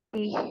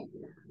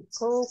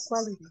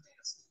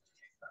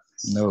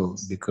 No,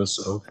 because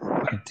of.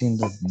 I think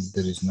that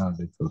there is not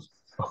because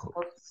of.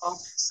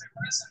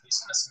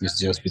 It's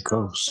just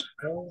because.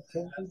 Don't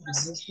change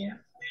the mission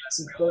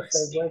because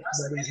I was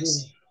very good.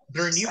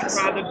 Their new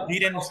product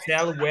didn't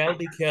sell well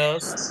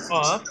because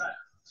of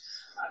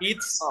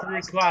its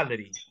poor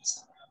quality.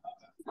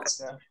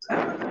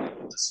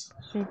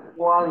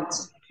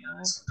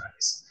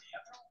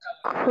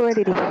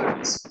 Quality.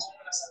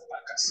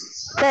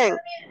 10.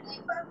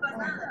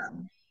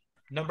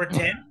 Number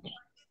 10.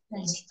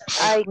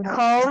 I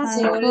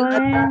can't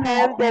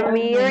attend the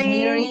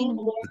meeting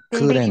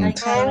Couldn't.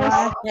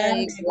 because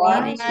I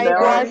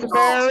was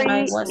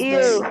very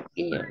ill.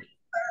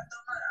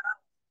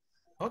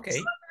 Okay,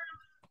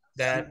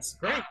 that's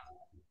great.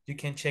 You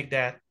can check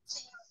that.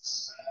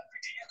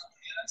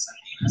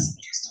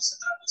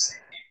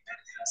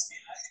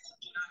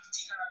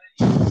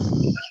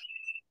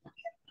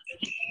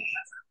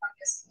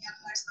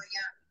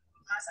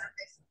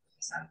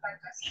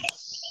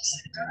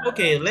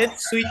 Okay,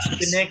 let's switch to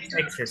the next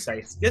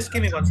exercise. Just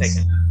give me 1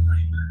 second.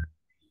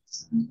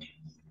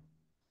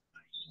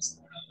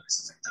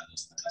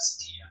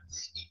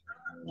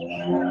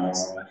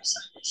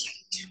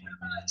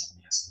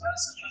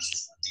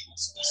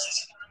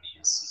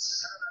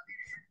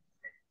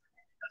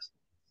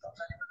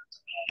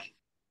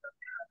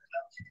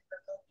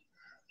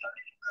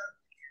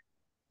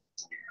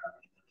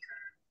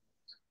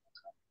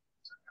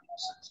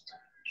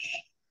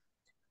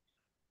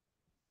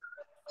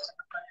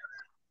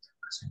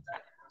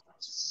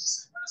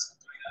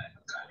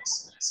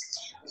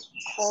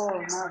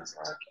 Call number.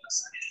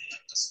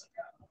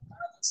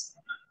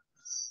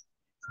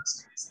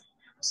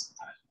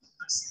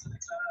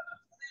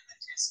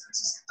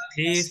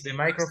 Please, the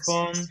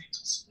microphone.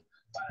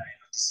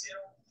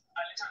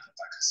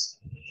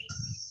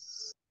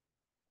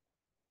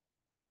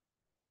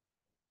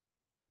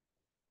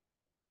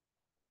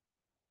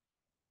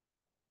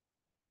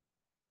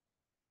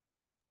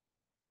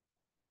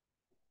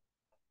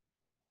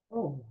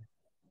 Oh,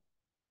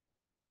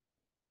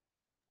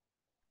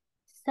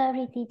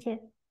 Sorry, teacher.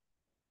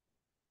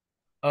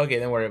 Okay,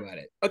 don't worry about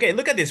it. Okay,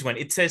 look at this one.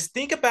 It says,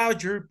 think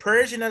about your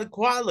personal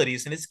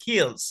qualities and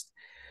skills.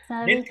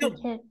 Sorry, Let's go.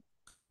 teacher.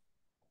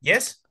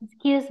 Yes?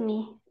 Excuse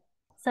me.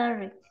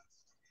 Sorry.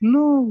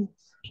 No.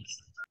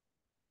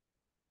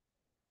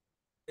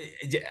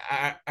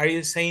 Are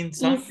you saying It's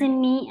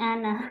something? me,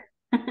 Anna.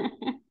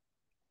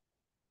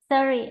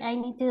 Sorry, I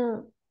need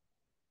to.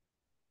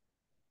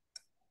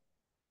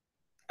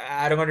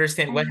 I don't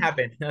understand. What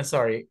happened? I'm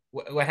sorry.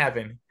 What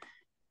happened?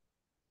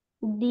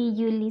 Did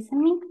you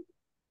listen me?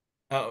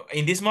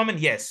 In this moment,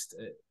 yes.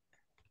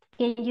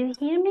 Can you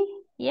hear me?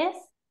 Yes?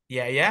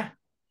 Yeah.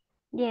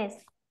 Yes.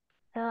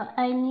 So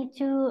I need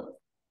to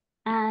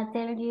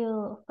tell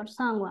you for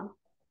someone.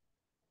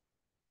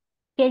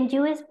 Can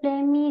you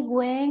explain me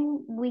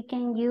when we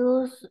can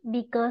use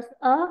because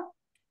of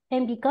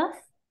and because?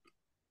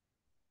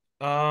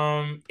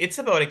 It's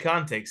about a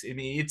context. I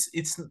mean,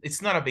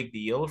 it's not a big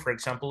deal. For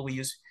example, we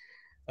use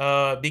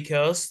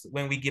because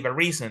when we give a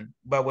reason,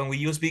 but when we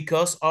use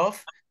because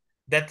of,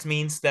 that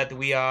means that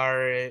we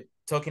are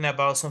talking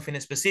about something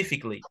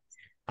specifically.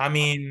 I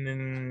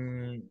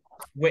mean,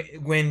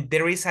 when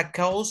there is a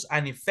cause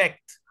and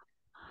effect,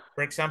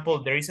 for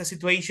example, there is a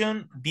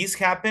situation, this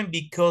happened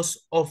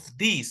because of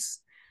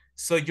this.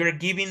 So you're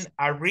giving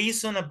a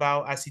reason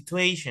about a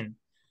situation.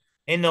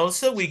 And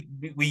also we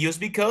use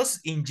because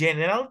in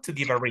general to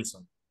give a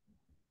reason.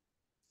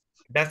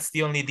 That's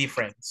the only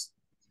difference.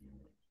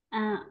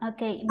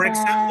 Okay,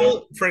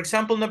 For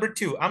example, number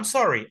 2, I'm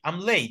sorry, I'm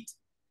late.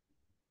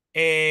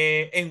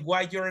 And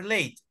why you're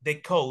late? The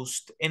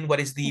cost and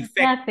what is the effect?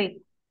 Traffic.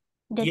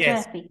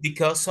 Yes, Traffic.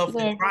 because of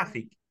the Yes.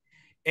 traffic.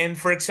 And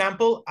for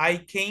example, I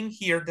came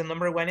here, the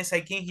number 1 is I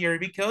came here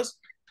because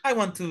I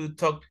want to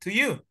talk to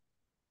you.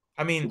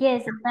 I mean,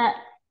 Yes, but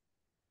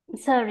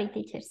sorry,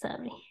 teacher,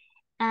 sorry.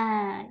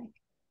 I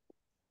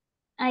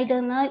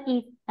don't know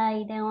if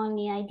I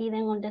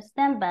didn't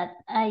understand, but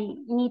I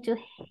need to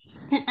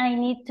I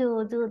need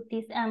to do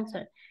this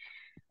answer.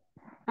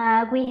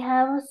 We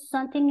have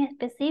something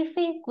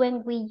specific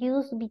when we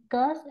use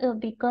because or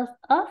because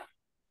of.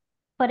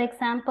 For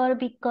example,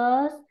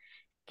 because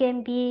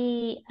can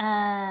be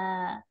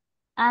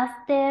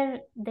after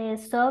the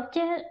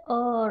subject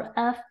or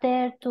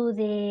after to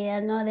the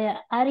another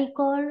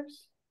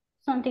articles,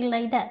 something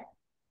like that.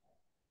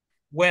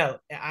 well,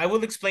 I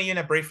will explain you in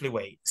a briefly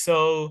way.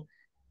 So,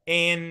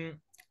 when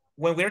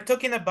we're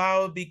talking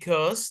about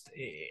because,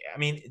 I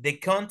mean, the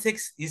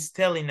context is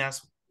telling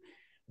us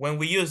when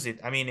we use it.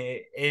 I mean,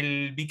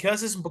 el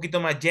because es un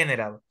poquito más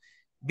general.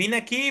 Vine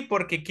aquí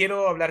porque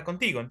quiero hablar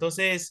contigo,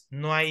 entonces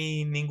no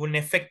hay ningún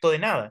efecto de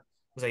nada.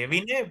 O sea, yo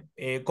vine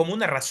como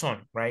una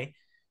razón, right?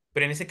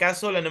 Pero en ese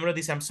caso, la número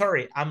dice, I'm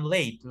sorry, I'm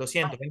late, lo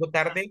siento, vengo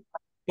tarde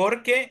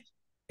porque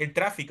el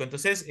tráfico.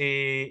 Entonces,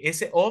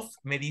 ese of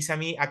me dice a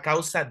mí a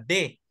causa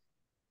de.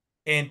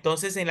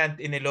 Entonces,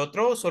 en el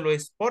otro solo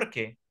es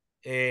porque.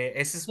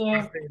 Esa es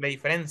parte de la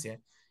diferencia.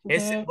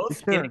 Ese Yes.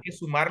 of tiene que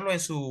sumarlo en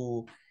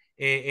su,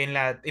 en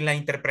la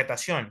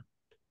interpretación.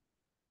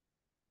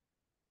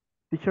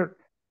 Teacher,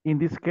 in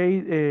this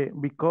case,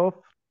 because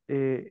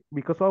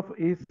of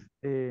is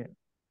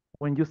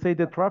when you say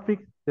the traffic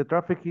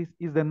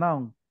is the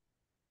noun.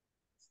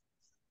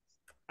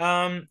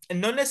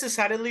 Not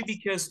necessarily,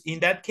 because in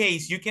that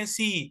case, you can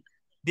see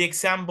the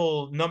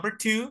example number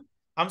 2.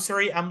 I'm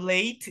sorry, I'm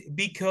late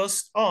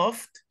because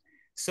of.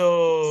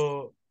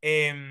 So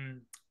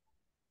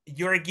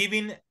you're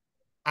giving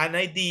an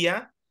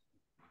idea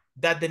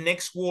that the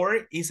next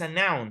word is a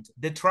noun.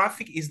 The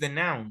traffic is the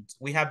noun.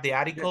 We have the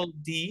article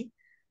D,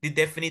 the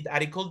definite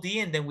article D,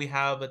 and then we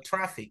have a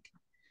traffic.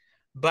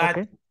 But,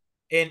 okay.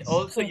 And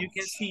also you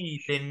can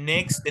see the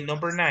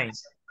number 9.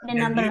 The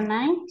number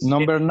 9?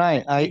 Number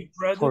 9,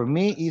 for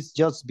me, it's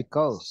just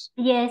because.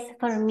 Yes,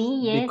 for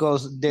me, yes.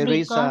 Because there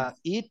is a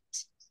it,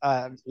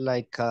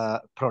 like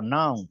a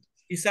pronoun.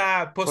 It's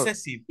a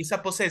possessive. It's a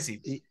possessive.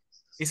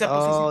 It's a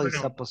possessive Oh, pronoun.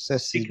 it's a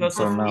possessive Because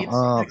pronoun. it's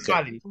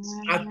Okay.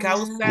 a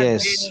causa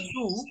Yes. de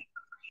su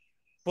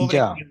Ya,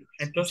 población.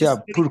 Entonces,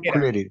 ya, pure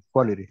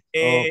quality.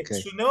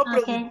 Okay. Su nuevo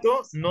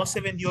producto no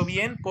se vendió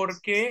bien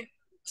porque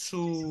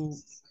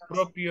su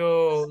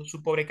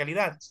su pobre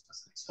calidad.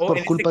 O Por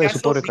en este culpa de su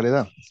caso, pobre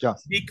calidad. Ya.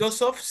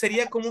 because of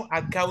sería como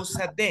a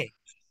causa de.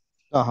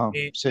 Ajá,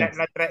 sí.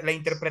 La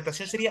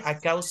interpretación sería a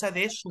causa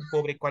de su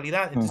pobre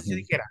cualidad. Entonces yo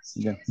dijera,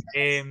 Yeah.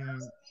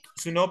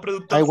 su nuevo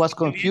producto. I was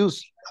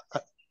confused.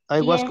 I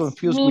was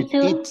confused with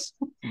it,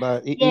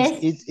 but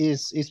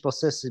it's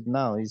possessive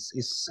now.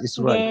 It's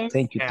right. Yes.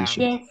 Thank you, Yeah.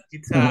 teacher. Yes.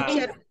 It's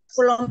Teacher,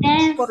 por lo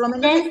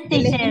menos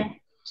el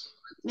ejemplo.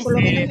 Por lo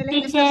menos el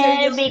ejemplo se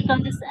Teacher, dio.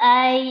 because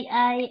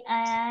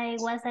I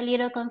was a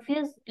little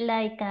confused,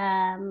 like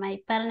my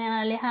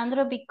partner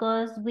Alejandro,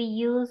 because we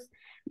use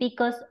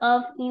because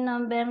of in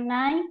number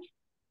 9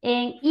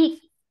 and if,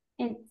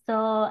 and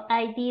so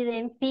I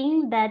didn't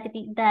think that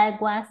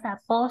was a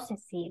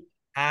possessive.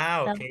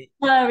 Ah, So, okay.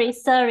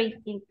 sorry.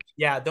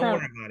 Yeah, don't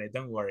worry about it,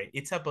 don't worry.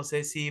 It's a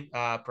possessive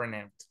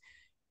pronoun.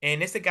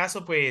 En este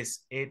caso,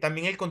 pues,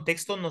 también el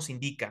contexto nos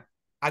indica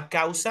a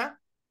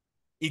causa,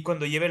 y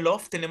cuando lleve el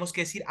of tenemos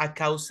que decir a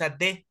causa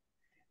de.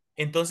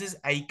 Entonces,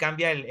 ahí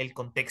cambia el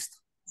contexto,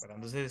 ¿verdad?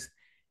 Entonces,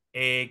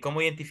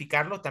 ¿cómo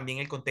identificarlo? También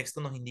el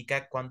contexto nos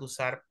indica cuándo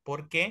usar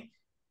por qué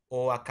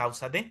o a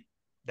causa de.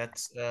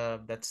 That's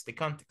the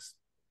context.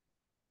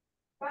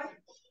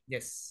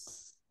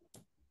 Yes.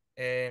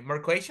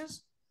 More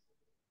questions?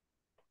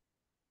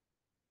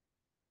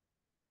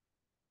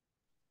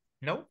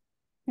 No?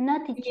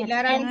 No, teacher.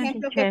 Similar al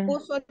ejemplo que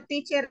puso el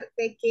teacher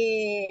de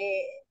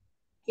que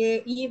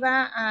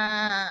iba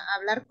a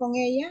hablar con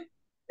ella,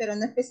 pero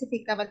no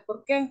especificaba el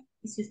por qué.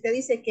 Y si usted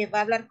dice que va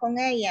a hablar con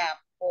ella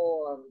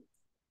por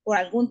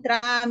algún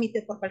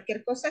trámite, por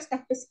cualquier cosa, está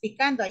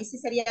especificando. Ahí sí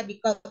sería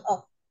because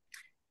of.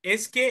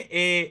 Es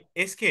que,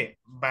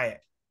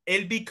 vaya,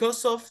 el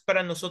because of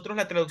para nosotros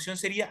la traducción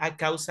sería a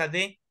causa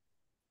de.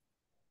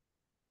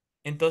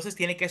 Entonces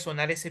tiene que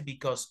sonar ese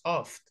because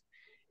of.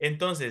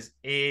 Entonces,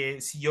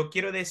 si yo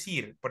quiero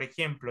decir, por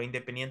ejemplo,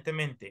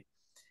 independientemente,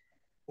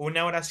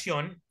 una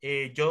oración,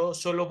 yo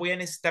solo voy a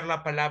necesitar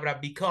la palabra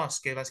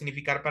because, que va a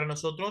significar para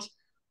nosotros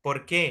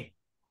por qué.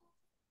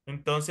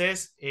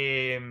 Entonces,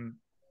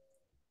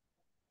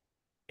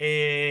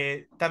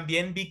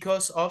 también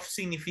because of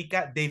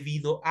significa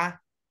debido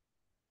a.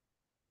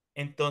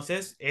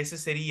 Entonces, ese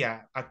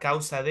sería a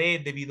causa de,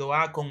 debido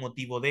a, con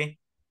motivo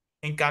de.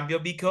 En cambio,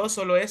 because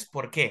solo es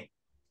por qué.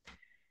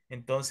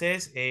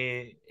 Entonces,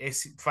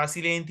 es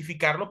fácil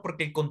identificarlo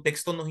porque el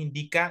contexto nos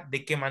indica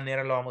de qué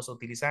manera lo vamos a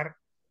utilizar.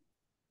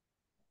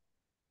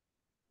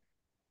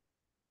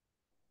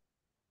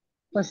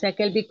 O sea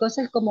que el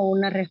because es como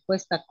una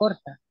respuesta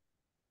corta.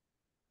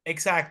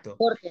 Exacto.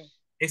 ¿Por qué?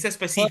 Es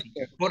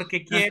específica.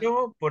 Porque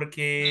quiero,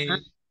 porque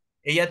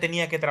ella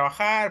tenía que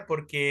trabajar,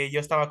 porque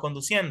yo estaba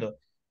conduciendo.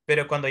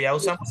 Pero cuando ya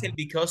usamos el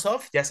because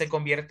of, ya se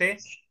convierte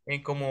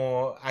en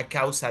como a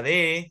causa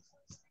de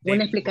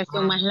una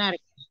explicación más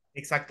larga.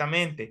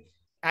 Exactamente.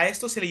 A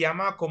esto se le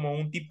llama como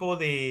un tipo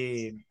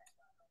de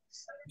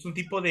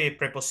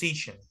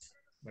preposition,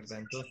 ¿verdad?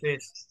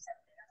 Entonces,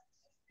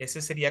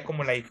 esa sería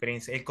como la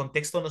diferencia. El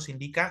contexto nos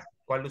indica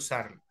cuál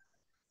usarlo.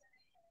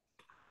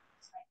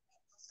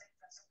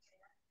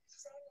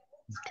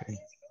 Okay.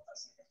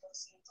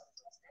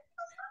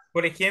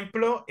 Por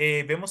ejemplo,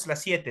 vemos la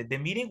 7. The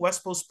meeting was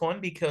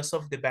postponed because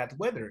of the bad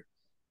weather.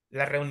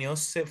 La reunión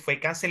se fue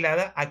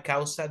cancelada a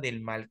causa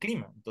del mal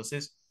clima.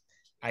 Entonces,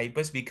 ahí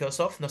pues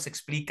because of nos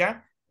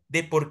explica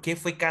de por qué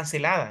fue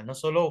cancelada. No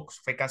solo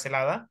fue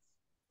cancelada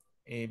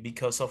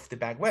because of the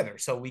bad weather.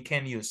 So we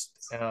can use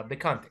the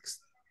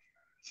context.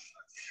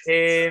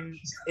 En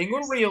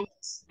un real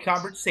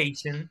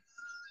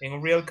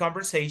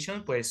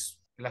conversation,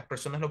 pues las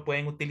personas lo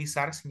pueden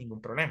utilizar sin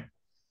ningún problema.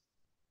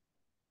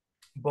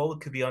 Both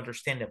could be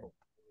understandable.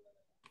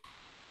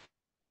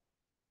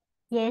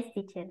 Yes,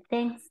 teacher.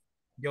 Thanks.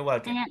 You're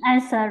welcome.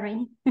 I'm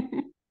sorry.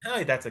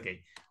 Oh, that's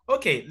okay.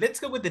 Okay, let's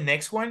go with the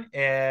next one.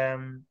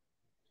 And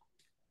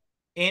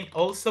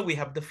also we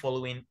have the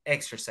following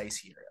exercise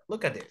here.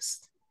 Look at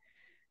this.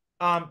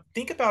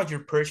 Think about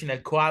your personal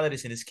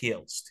qualities and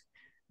skills.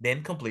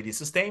 Then complete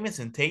these statements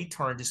and take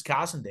turn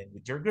discussing them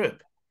with your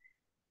group.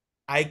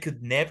 I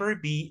could never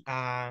be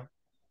a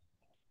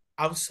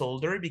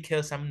householder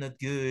because I'm not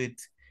good,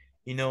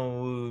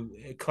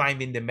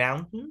 climbing the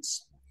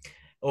mountains.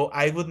 Or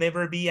I would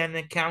never be an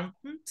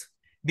accountant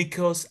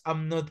because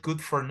I'm not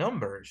good for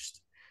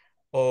numbers.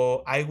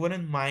 Or I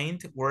wouldn't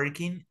mind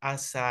working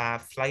as a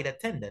flight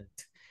attendant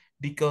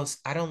because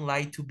I don't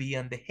like to be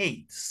on the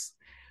haze.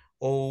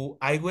 Or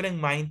I wouldn't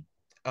mind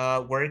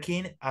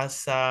working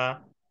as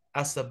a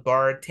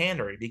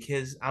bartender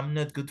because I'm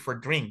not good for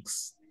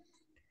drinks.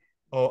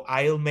 Or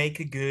I'll make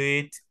a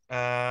good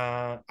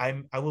I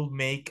will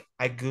make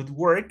a good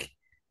work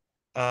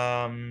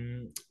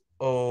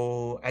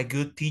or a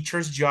good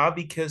teacher's job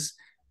because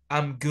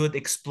I'm good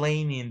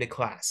explaining the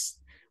class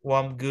or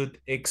I'm good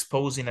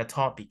exposing a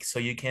topic, so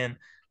you can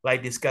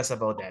like discuss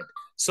about that.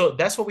 So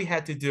that's what we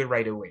had to do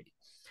right away.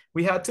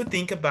 We had to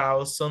think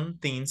about some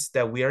things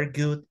that we are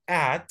good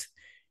at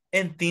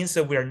and things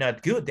that we are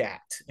not good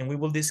at, and we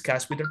will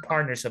discuss with our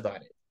partners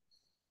about it.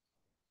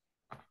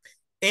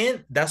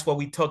 And that's what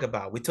we talk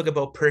about. We talk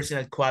about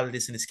personal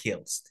qualities and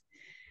skills.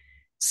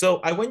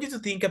 So I want you to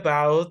think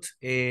about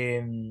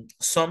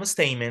some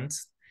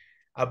statements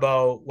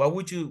about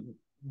what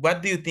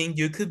do you think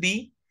you could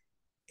be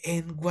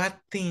and what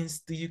things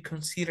do you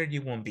consider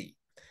you won't be?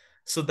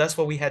 So that's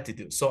what we had to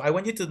do. So I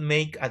want you to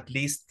make at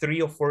least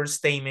 3 or 4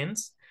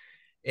 statements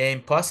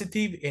and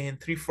positive and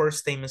 3 or 4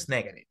 statements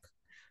negative.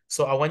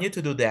 So I want you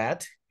to do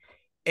that.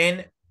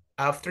 And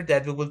after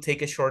that, we will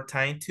take a short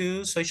time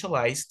to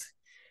socialize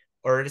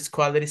or its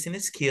qualities and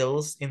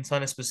skills in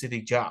some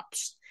specific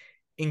jobs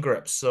in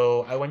groups.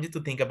 So I want you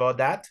to think about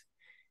that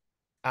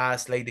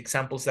as like the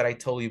examples that I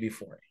told you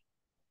before.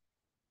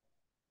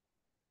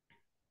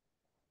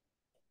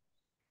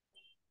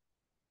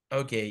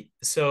 Okay,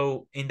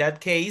 so in that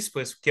case,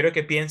 pues quiero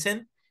que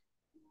piensen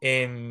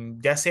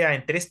ya sea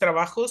en 3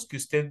 trabajos que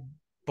usted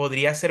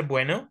podría ser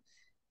bueno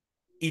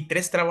y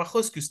 3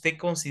 trabajos que usted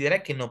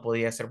considera que no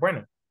podría ser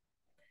bueno.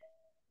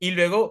 Y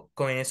luego,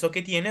 con eso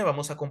que tiene,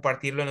 vamos a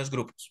compartirlo en los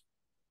grupos.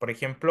 Por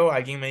ejemplo,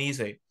 alguien me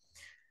dice,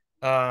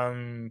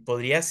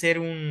 podría ser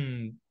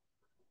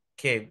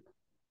 ¿qué?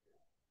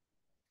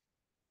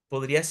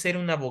 ¿Podría ser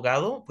un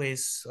abogado?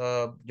 Pues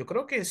yo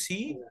creo que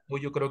sí, o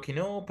yo creo que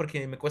no,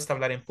 porque me cuesta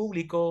hablar en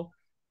público.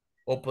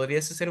 ¿O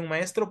podría ser un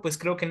maestro? Pues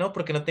creo que no,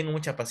 porque no tengo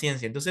mucha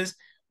paciencia. Entonces,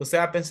 usted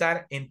va a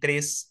pensar en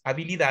 3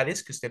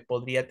 habilidades que usted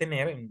podría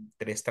tener en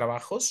 3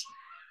 trabajos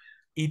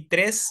y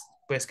 3,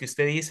 pues que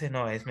usted dice,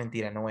 no, es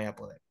mentira, no voy a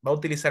poder. Va a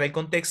utilizar el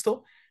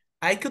contexto.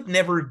 I could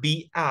never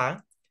be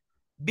a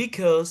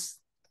because,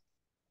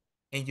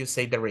 and you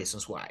say the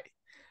reasons why.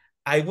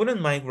 I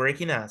wouldn't mind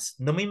working as.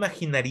 No me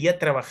imaginaría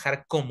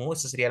trabajar como,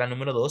 esa sería la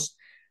número 2.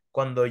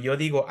 Cuando yo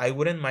digo I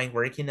wouldn't mind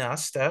working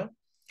as,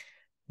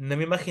 no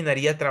me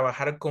imaginaría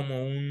trabajar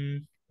como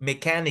un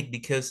mechanic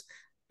because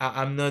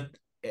I'm not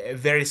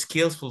very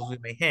skillful with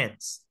my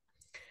hands.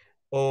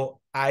 Or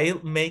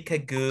I'll make a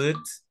good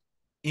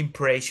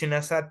impression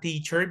as a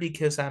teacher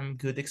because I'm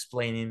good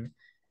explaining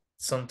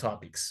some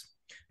topics.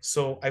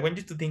 So I want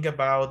you to think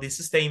about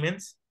these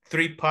statements,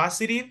 3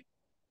 positive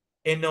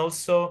and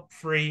also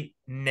 3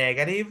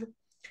 negative.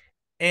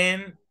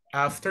 And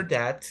after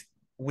that,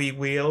 we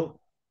will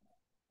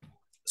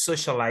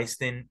socialize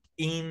them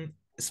in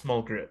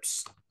small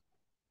groups.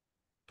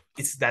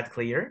 Is that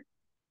clear?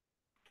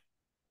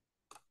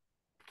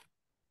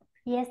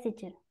 Yes,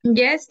 teacher.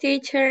 Yes,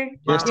 teacher.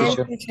 Yes, Yes,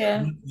 teacher.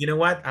 teacher. You know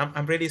what?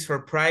 I'm really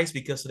surprised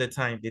because of the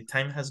time. The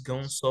time has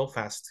gone so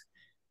fast.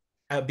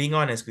 Being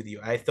honest with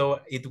you, I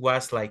thought it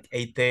was like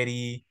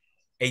 8:30,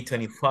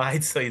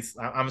 8:25. So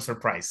I'm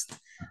surprised.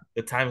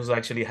 The time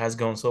actually has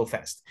gone so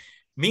fast.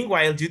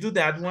 Meanwhile, due to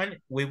that one,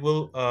 we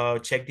will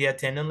check the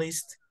attendance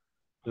list.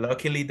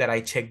 Luckily that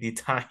I checked the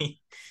time.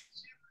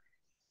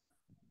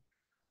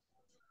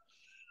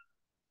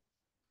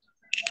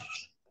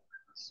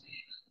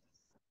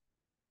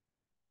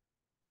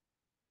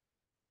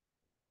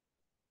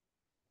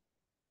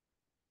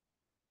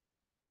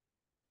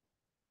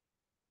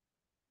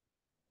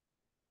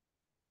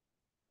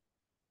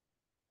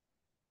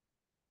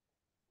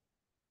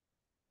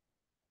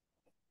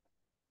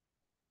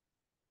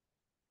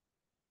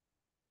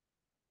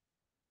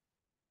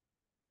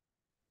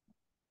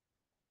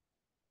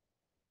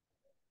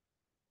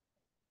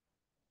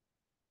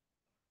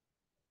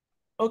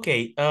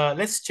 Okay,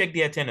 let's check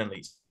the attendance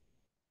list.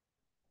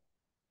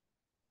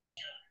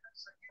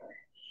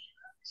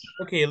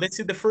 Okay, let's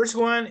see the first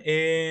one.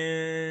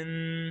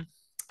 And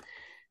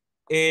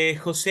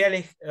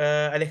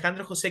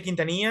Alejandro José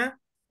Quintanilla.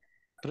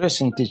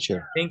 Present,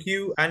 teacher. Thank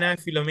you. Ana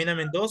Filomena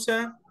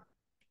Mendoza.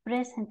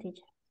 Present,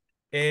 teacher.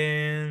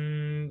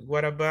 And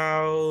what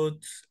about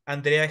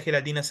Andrea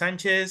Gelatina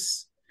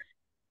Sánchez?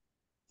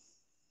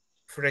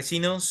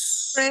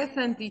 Fresinos.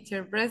 Present,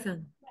 teacher,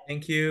 present.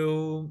 Thank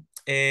you.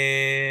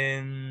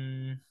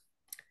 And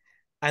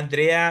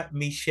Andrea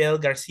Michelle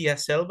García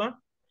Selva.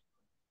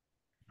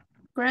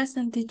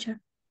 Present,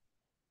 teacher.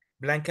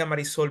 Blanca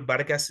Marisol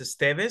Vargas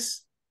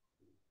Esteves.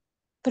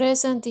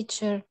 Present,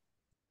 teacher.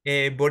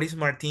 Boris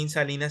Martín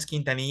Salinas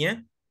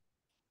Quintanilla.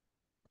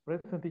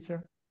 Present,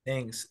 teacher.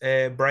 Thanks.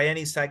 Brian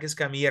Isaac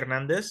Escamilla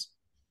Hernández.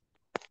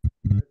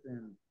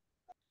 Present.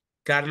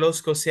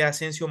 Carlos José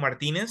Asensio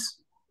Martínez.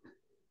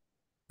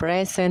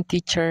 Present,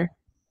 teacher.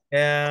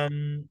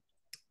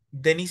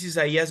 Denis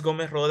Isaías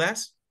Gómez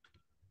Rodas.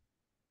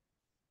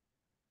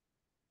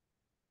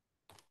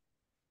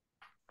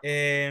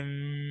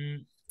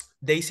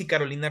 Daisy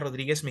Carolina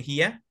Rodríguez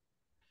Mejía.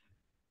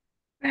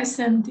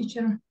 Present,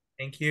 teacher.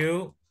 Thank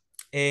you.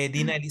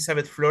 Dina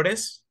Elizabeth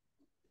Flores.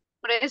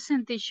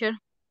 Present, teacher.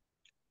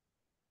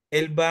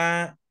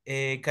 Elba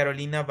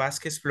Carolina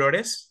Vázquez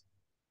Flores.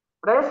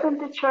 Present,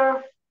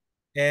 teacher.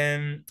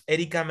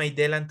 Erika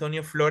Maidel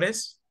Antonio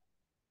Flores.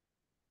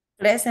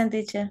 Present,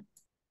 teacher.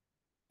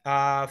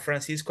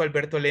 Francisco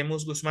Alberto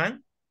Lemus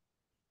Guzmán.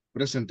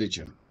 Present,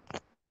 teacher.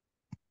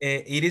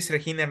 Iris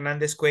Regina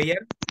Hernández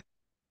Cuellar.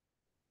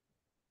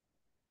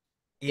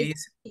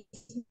 Iris.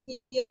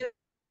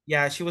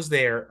 Yeah, she was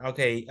there.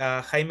 Okay.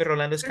 Jaime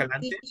Rolando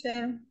Escalante.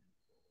 Teacher.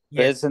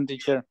 Yes. Present,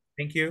 teacher.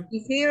 Thank you.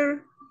 Is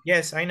here.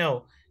 Yes, I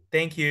know.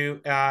 Thank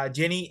you.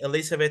 Jenny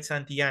Elizabeth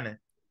Santillana.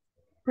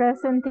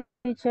 Present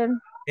teacher.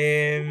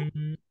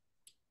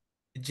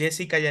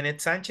 Jessica Janet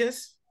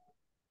Sánchez.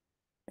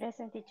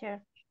 Present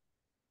teacher.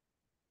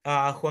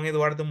 Juan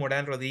Eduardo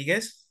Morán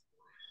Rodríguez.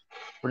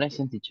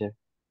 Present teacher.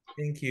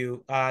 Thank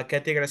you.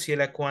 Katia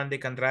Graciela Juan de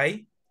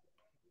Candray.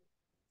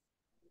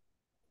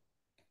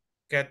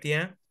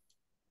 Katia.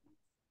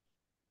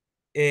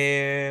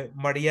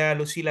 María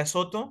Lucila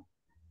Soto.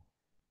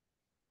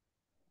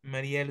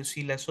 María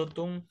Lucila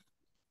Soto.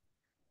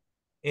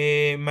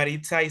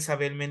 Maritza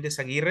Isabel Méndez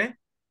Aguirre.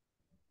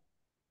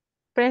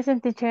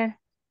 Present teacher.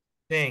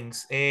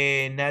 Thanks.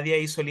 Nadia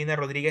Isolina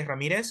Rodríguez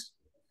Ramírez.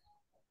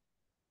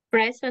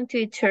 Present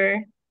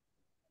teacher.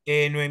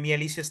 Noemí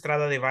Alicia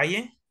Estrada de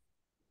Valle.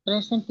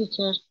 Present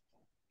teacher.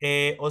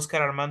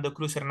 Oscar Armando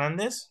Cruz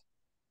Hernández.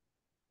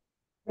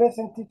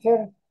 Present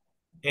teacher.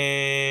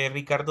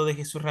 Ricardo de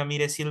Jesús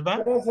Ramírez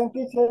Silva. Present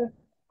teacher.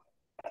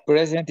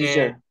 Present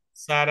teacher.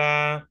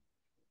 Sara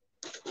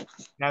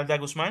Nalda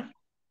Guzmán.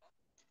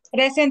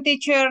 Present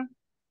teacher.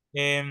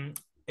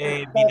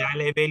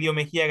 Vidal Evelio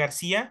Mejía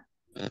García.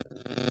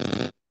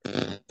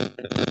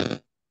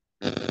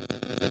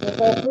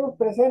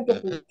 Present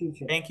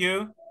teacher. Thank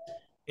you.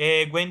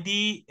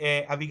 Wendy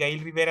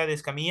Abigail Rivera de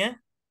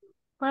Escamilla.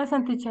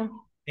 Present teacher.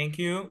 Thank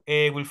you.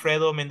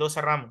 Wilfredo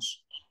Mendoza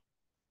Ramos.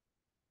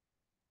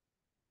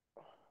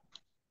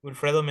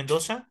 Wilfredo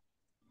Mendoza.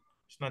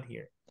 It's not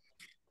here.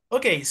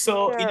 Okay,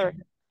 so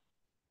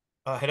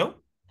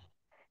hello.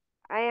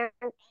 I am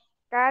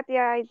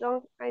Katia.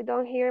 I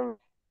don't hear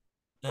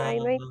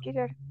my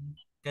teacher.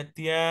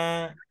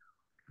 Katia.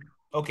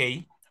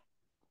 Okay.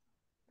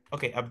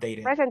 Okay,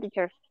 updated. Present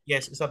teacher.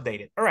 Yes, it's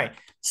updated. All right.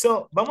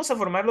 So, vamos a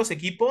formar los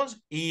equipos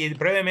y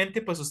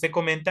brevemente, pues usted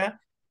comenta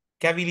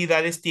qué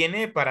habilidades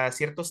tiene para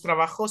ciertos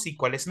trabajos y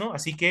cuáles no.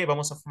 Así que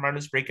vamos a formar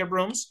los breakout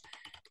rooms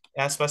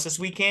as fast as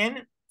we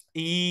can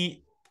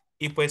y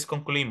pues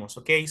concluimos,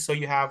 ¿ok? So,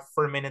 you have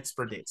 4 minutes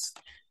per this.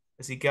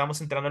 Así que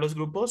vamos entrando a los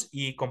grupos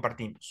y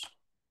compartimos.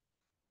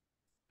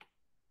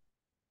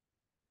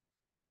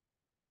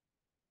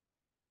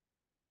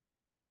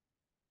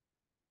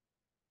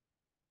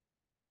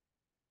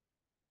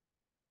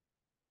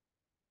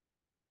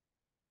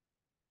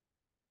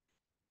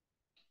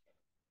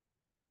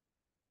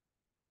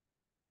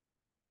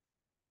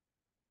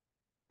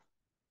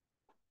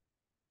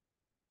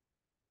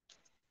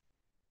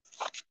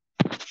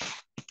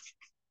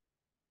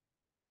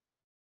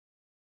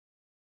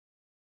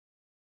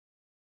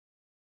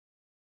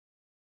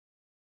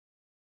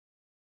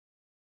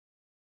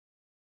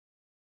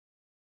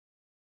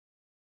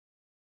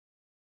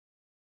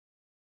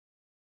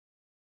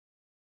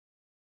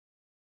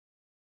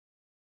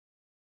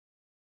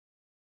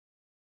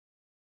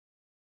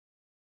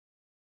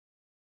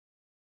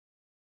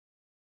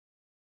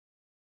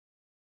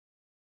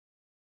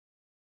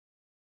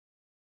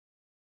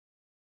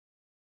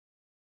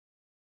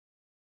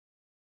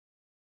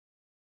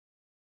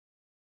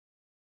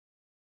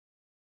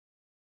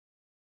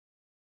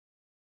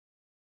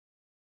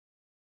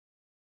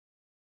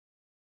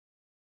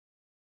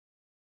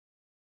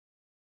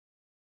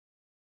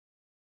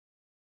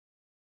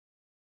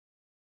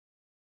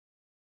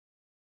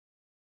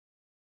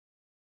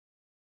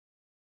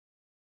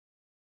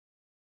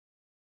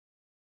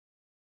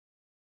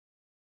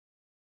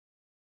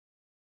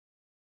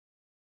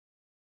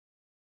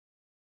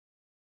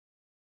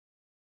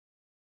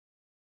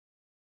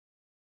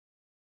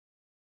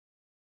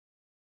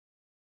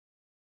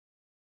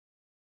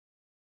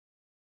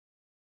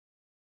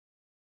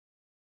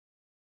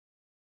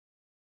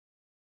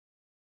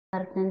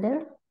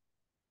 Bartender,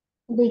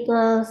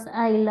 because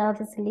I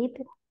love sleep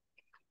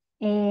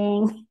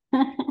and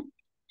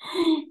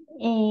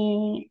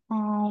and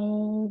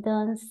I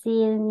don't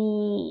see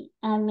me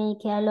I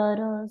make a lot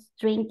of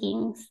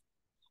drinkings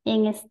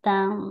and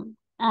stand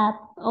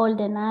up all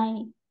the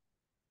night.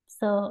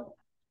 So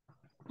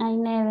I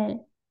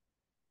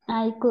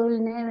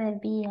could never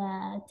be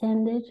a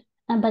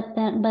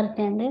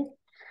bartender.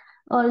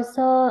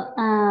 Also,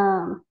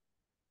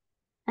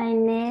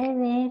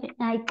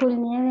 I could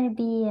never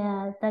be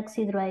a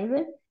taxi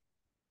driver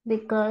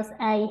because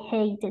I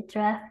hate the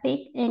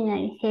traffic and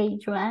I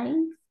hate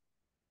driving.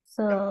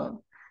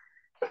 So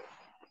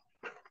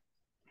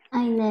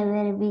I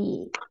never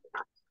be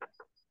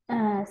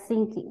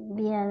thinking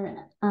be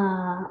a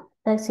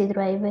taxi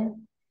driver.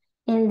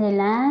 And the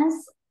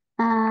last,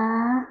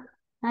 I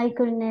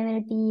could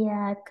never be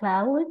a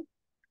clown,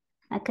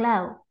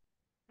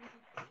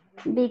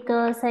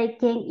 because I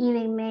can't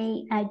even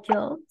make a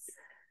jokes.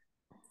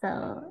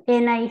 So,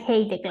 and I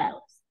hate the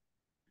clowns.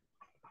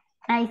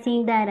 I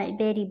think that I'm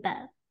very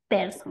bad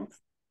person.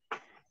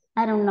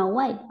 I don't know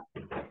why.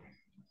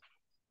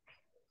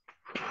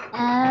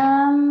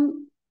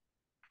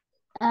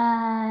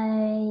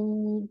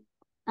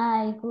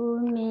 I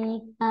would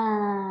make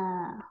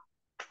a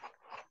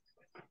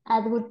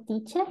good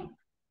teacher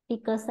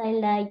because I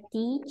like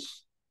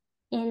teach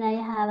and I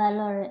have a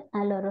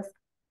lot of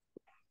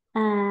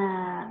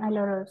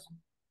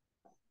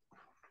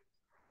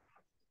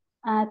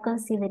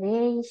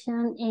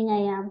consideration, and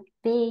I am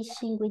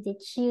patient with the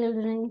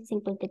children,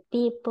 with the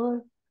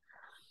people.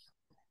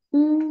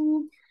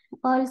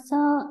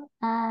 Also,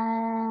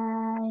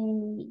 I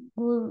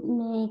would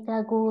make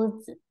a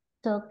good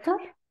doctor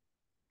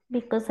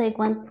because I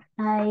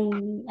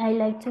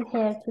like to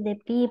hear to the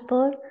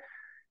people,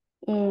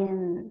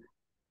 and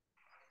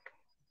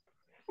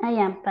I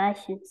am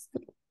passionate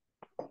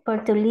for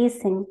to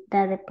listen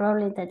that the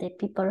problem that the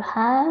people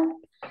have.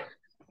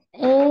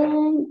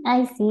 And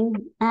I think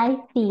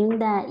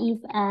that if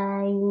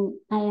I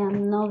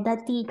am not a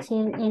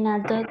teacher and a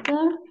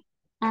doctor,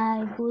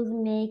 I would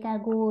make a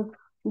good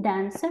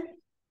dancer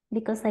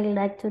because I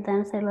like to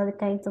dance a lot of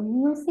kinds of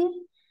music.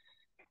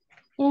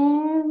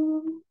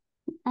 And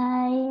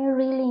I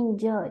really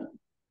enjoy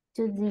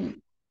to do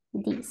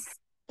these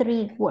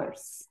 3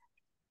 words.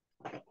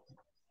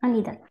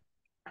 Only that.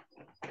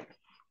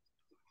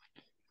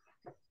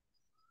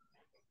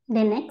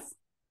 The next.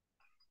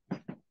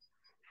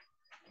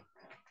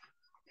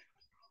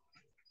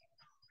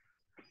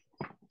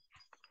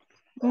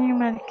 In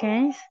my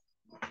case,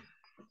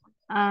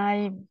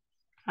 I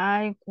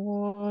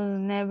could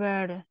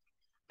never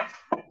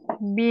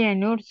be a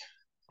nurse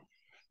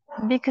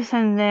because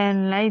I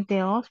then like the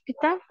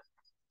hospital.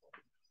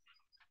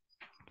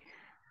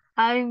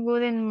 I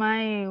wouldn't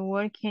mind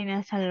working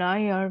as a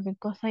lawyer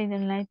because I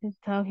don't like to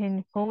talk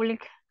in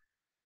public.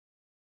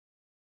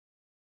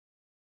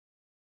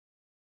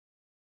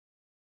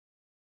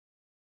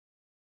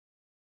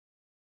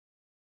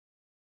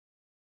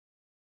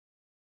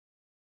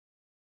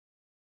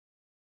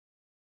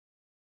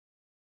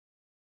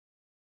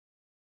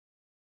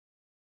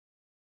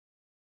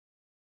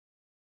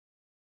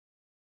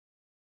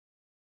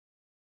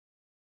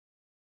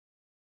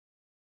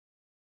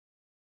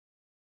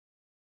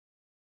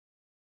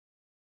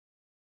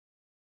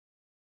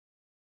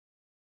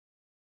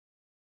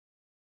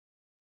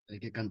 Hay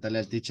que cantarle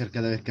al teacher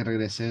cada vez que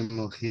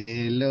regresemos.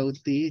 Hello,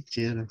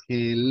 teacher.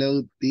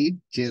 Hello,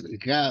 teacher.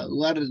 How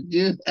are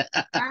you?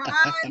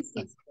 Ay,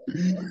 sí.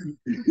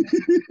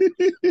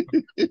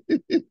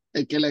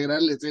 Hay que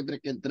alegrarle siempre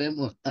que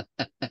entremos.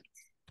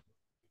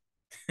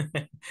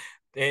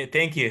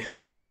 Thank you.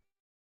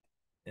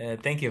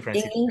 Thank you, In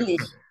Francisco.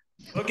 English.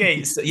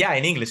 Okay, so yeah,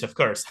 in English, of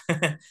course.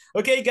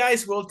 Okay,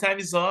 guys, well, time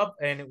is up,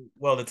 and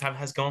well, the time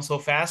has gone so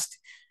fast.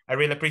 I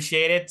really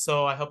appreciate it.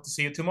 So I hope to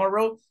see you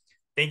tomorrow.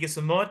 Thank you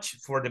so much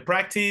for the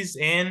practice,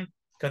 and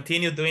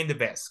continue doing the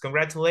best.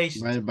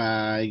 Congratulations.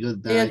 Bye-bye.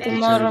 Good See you night, teacher.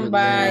 tomorrow. Good night,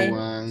 Bye.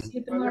 everyone. See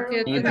you tomorrow. See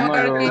you Good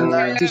tomorrow.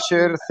 night,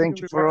 teacher.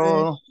 Thank you for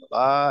all.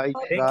 Bye,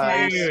 Thank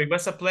guys. you. It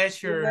was a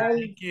pleasure. Good night,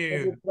 Thank you.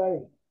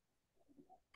 everybody.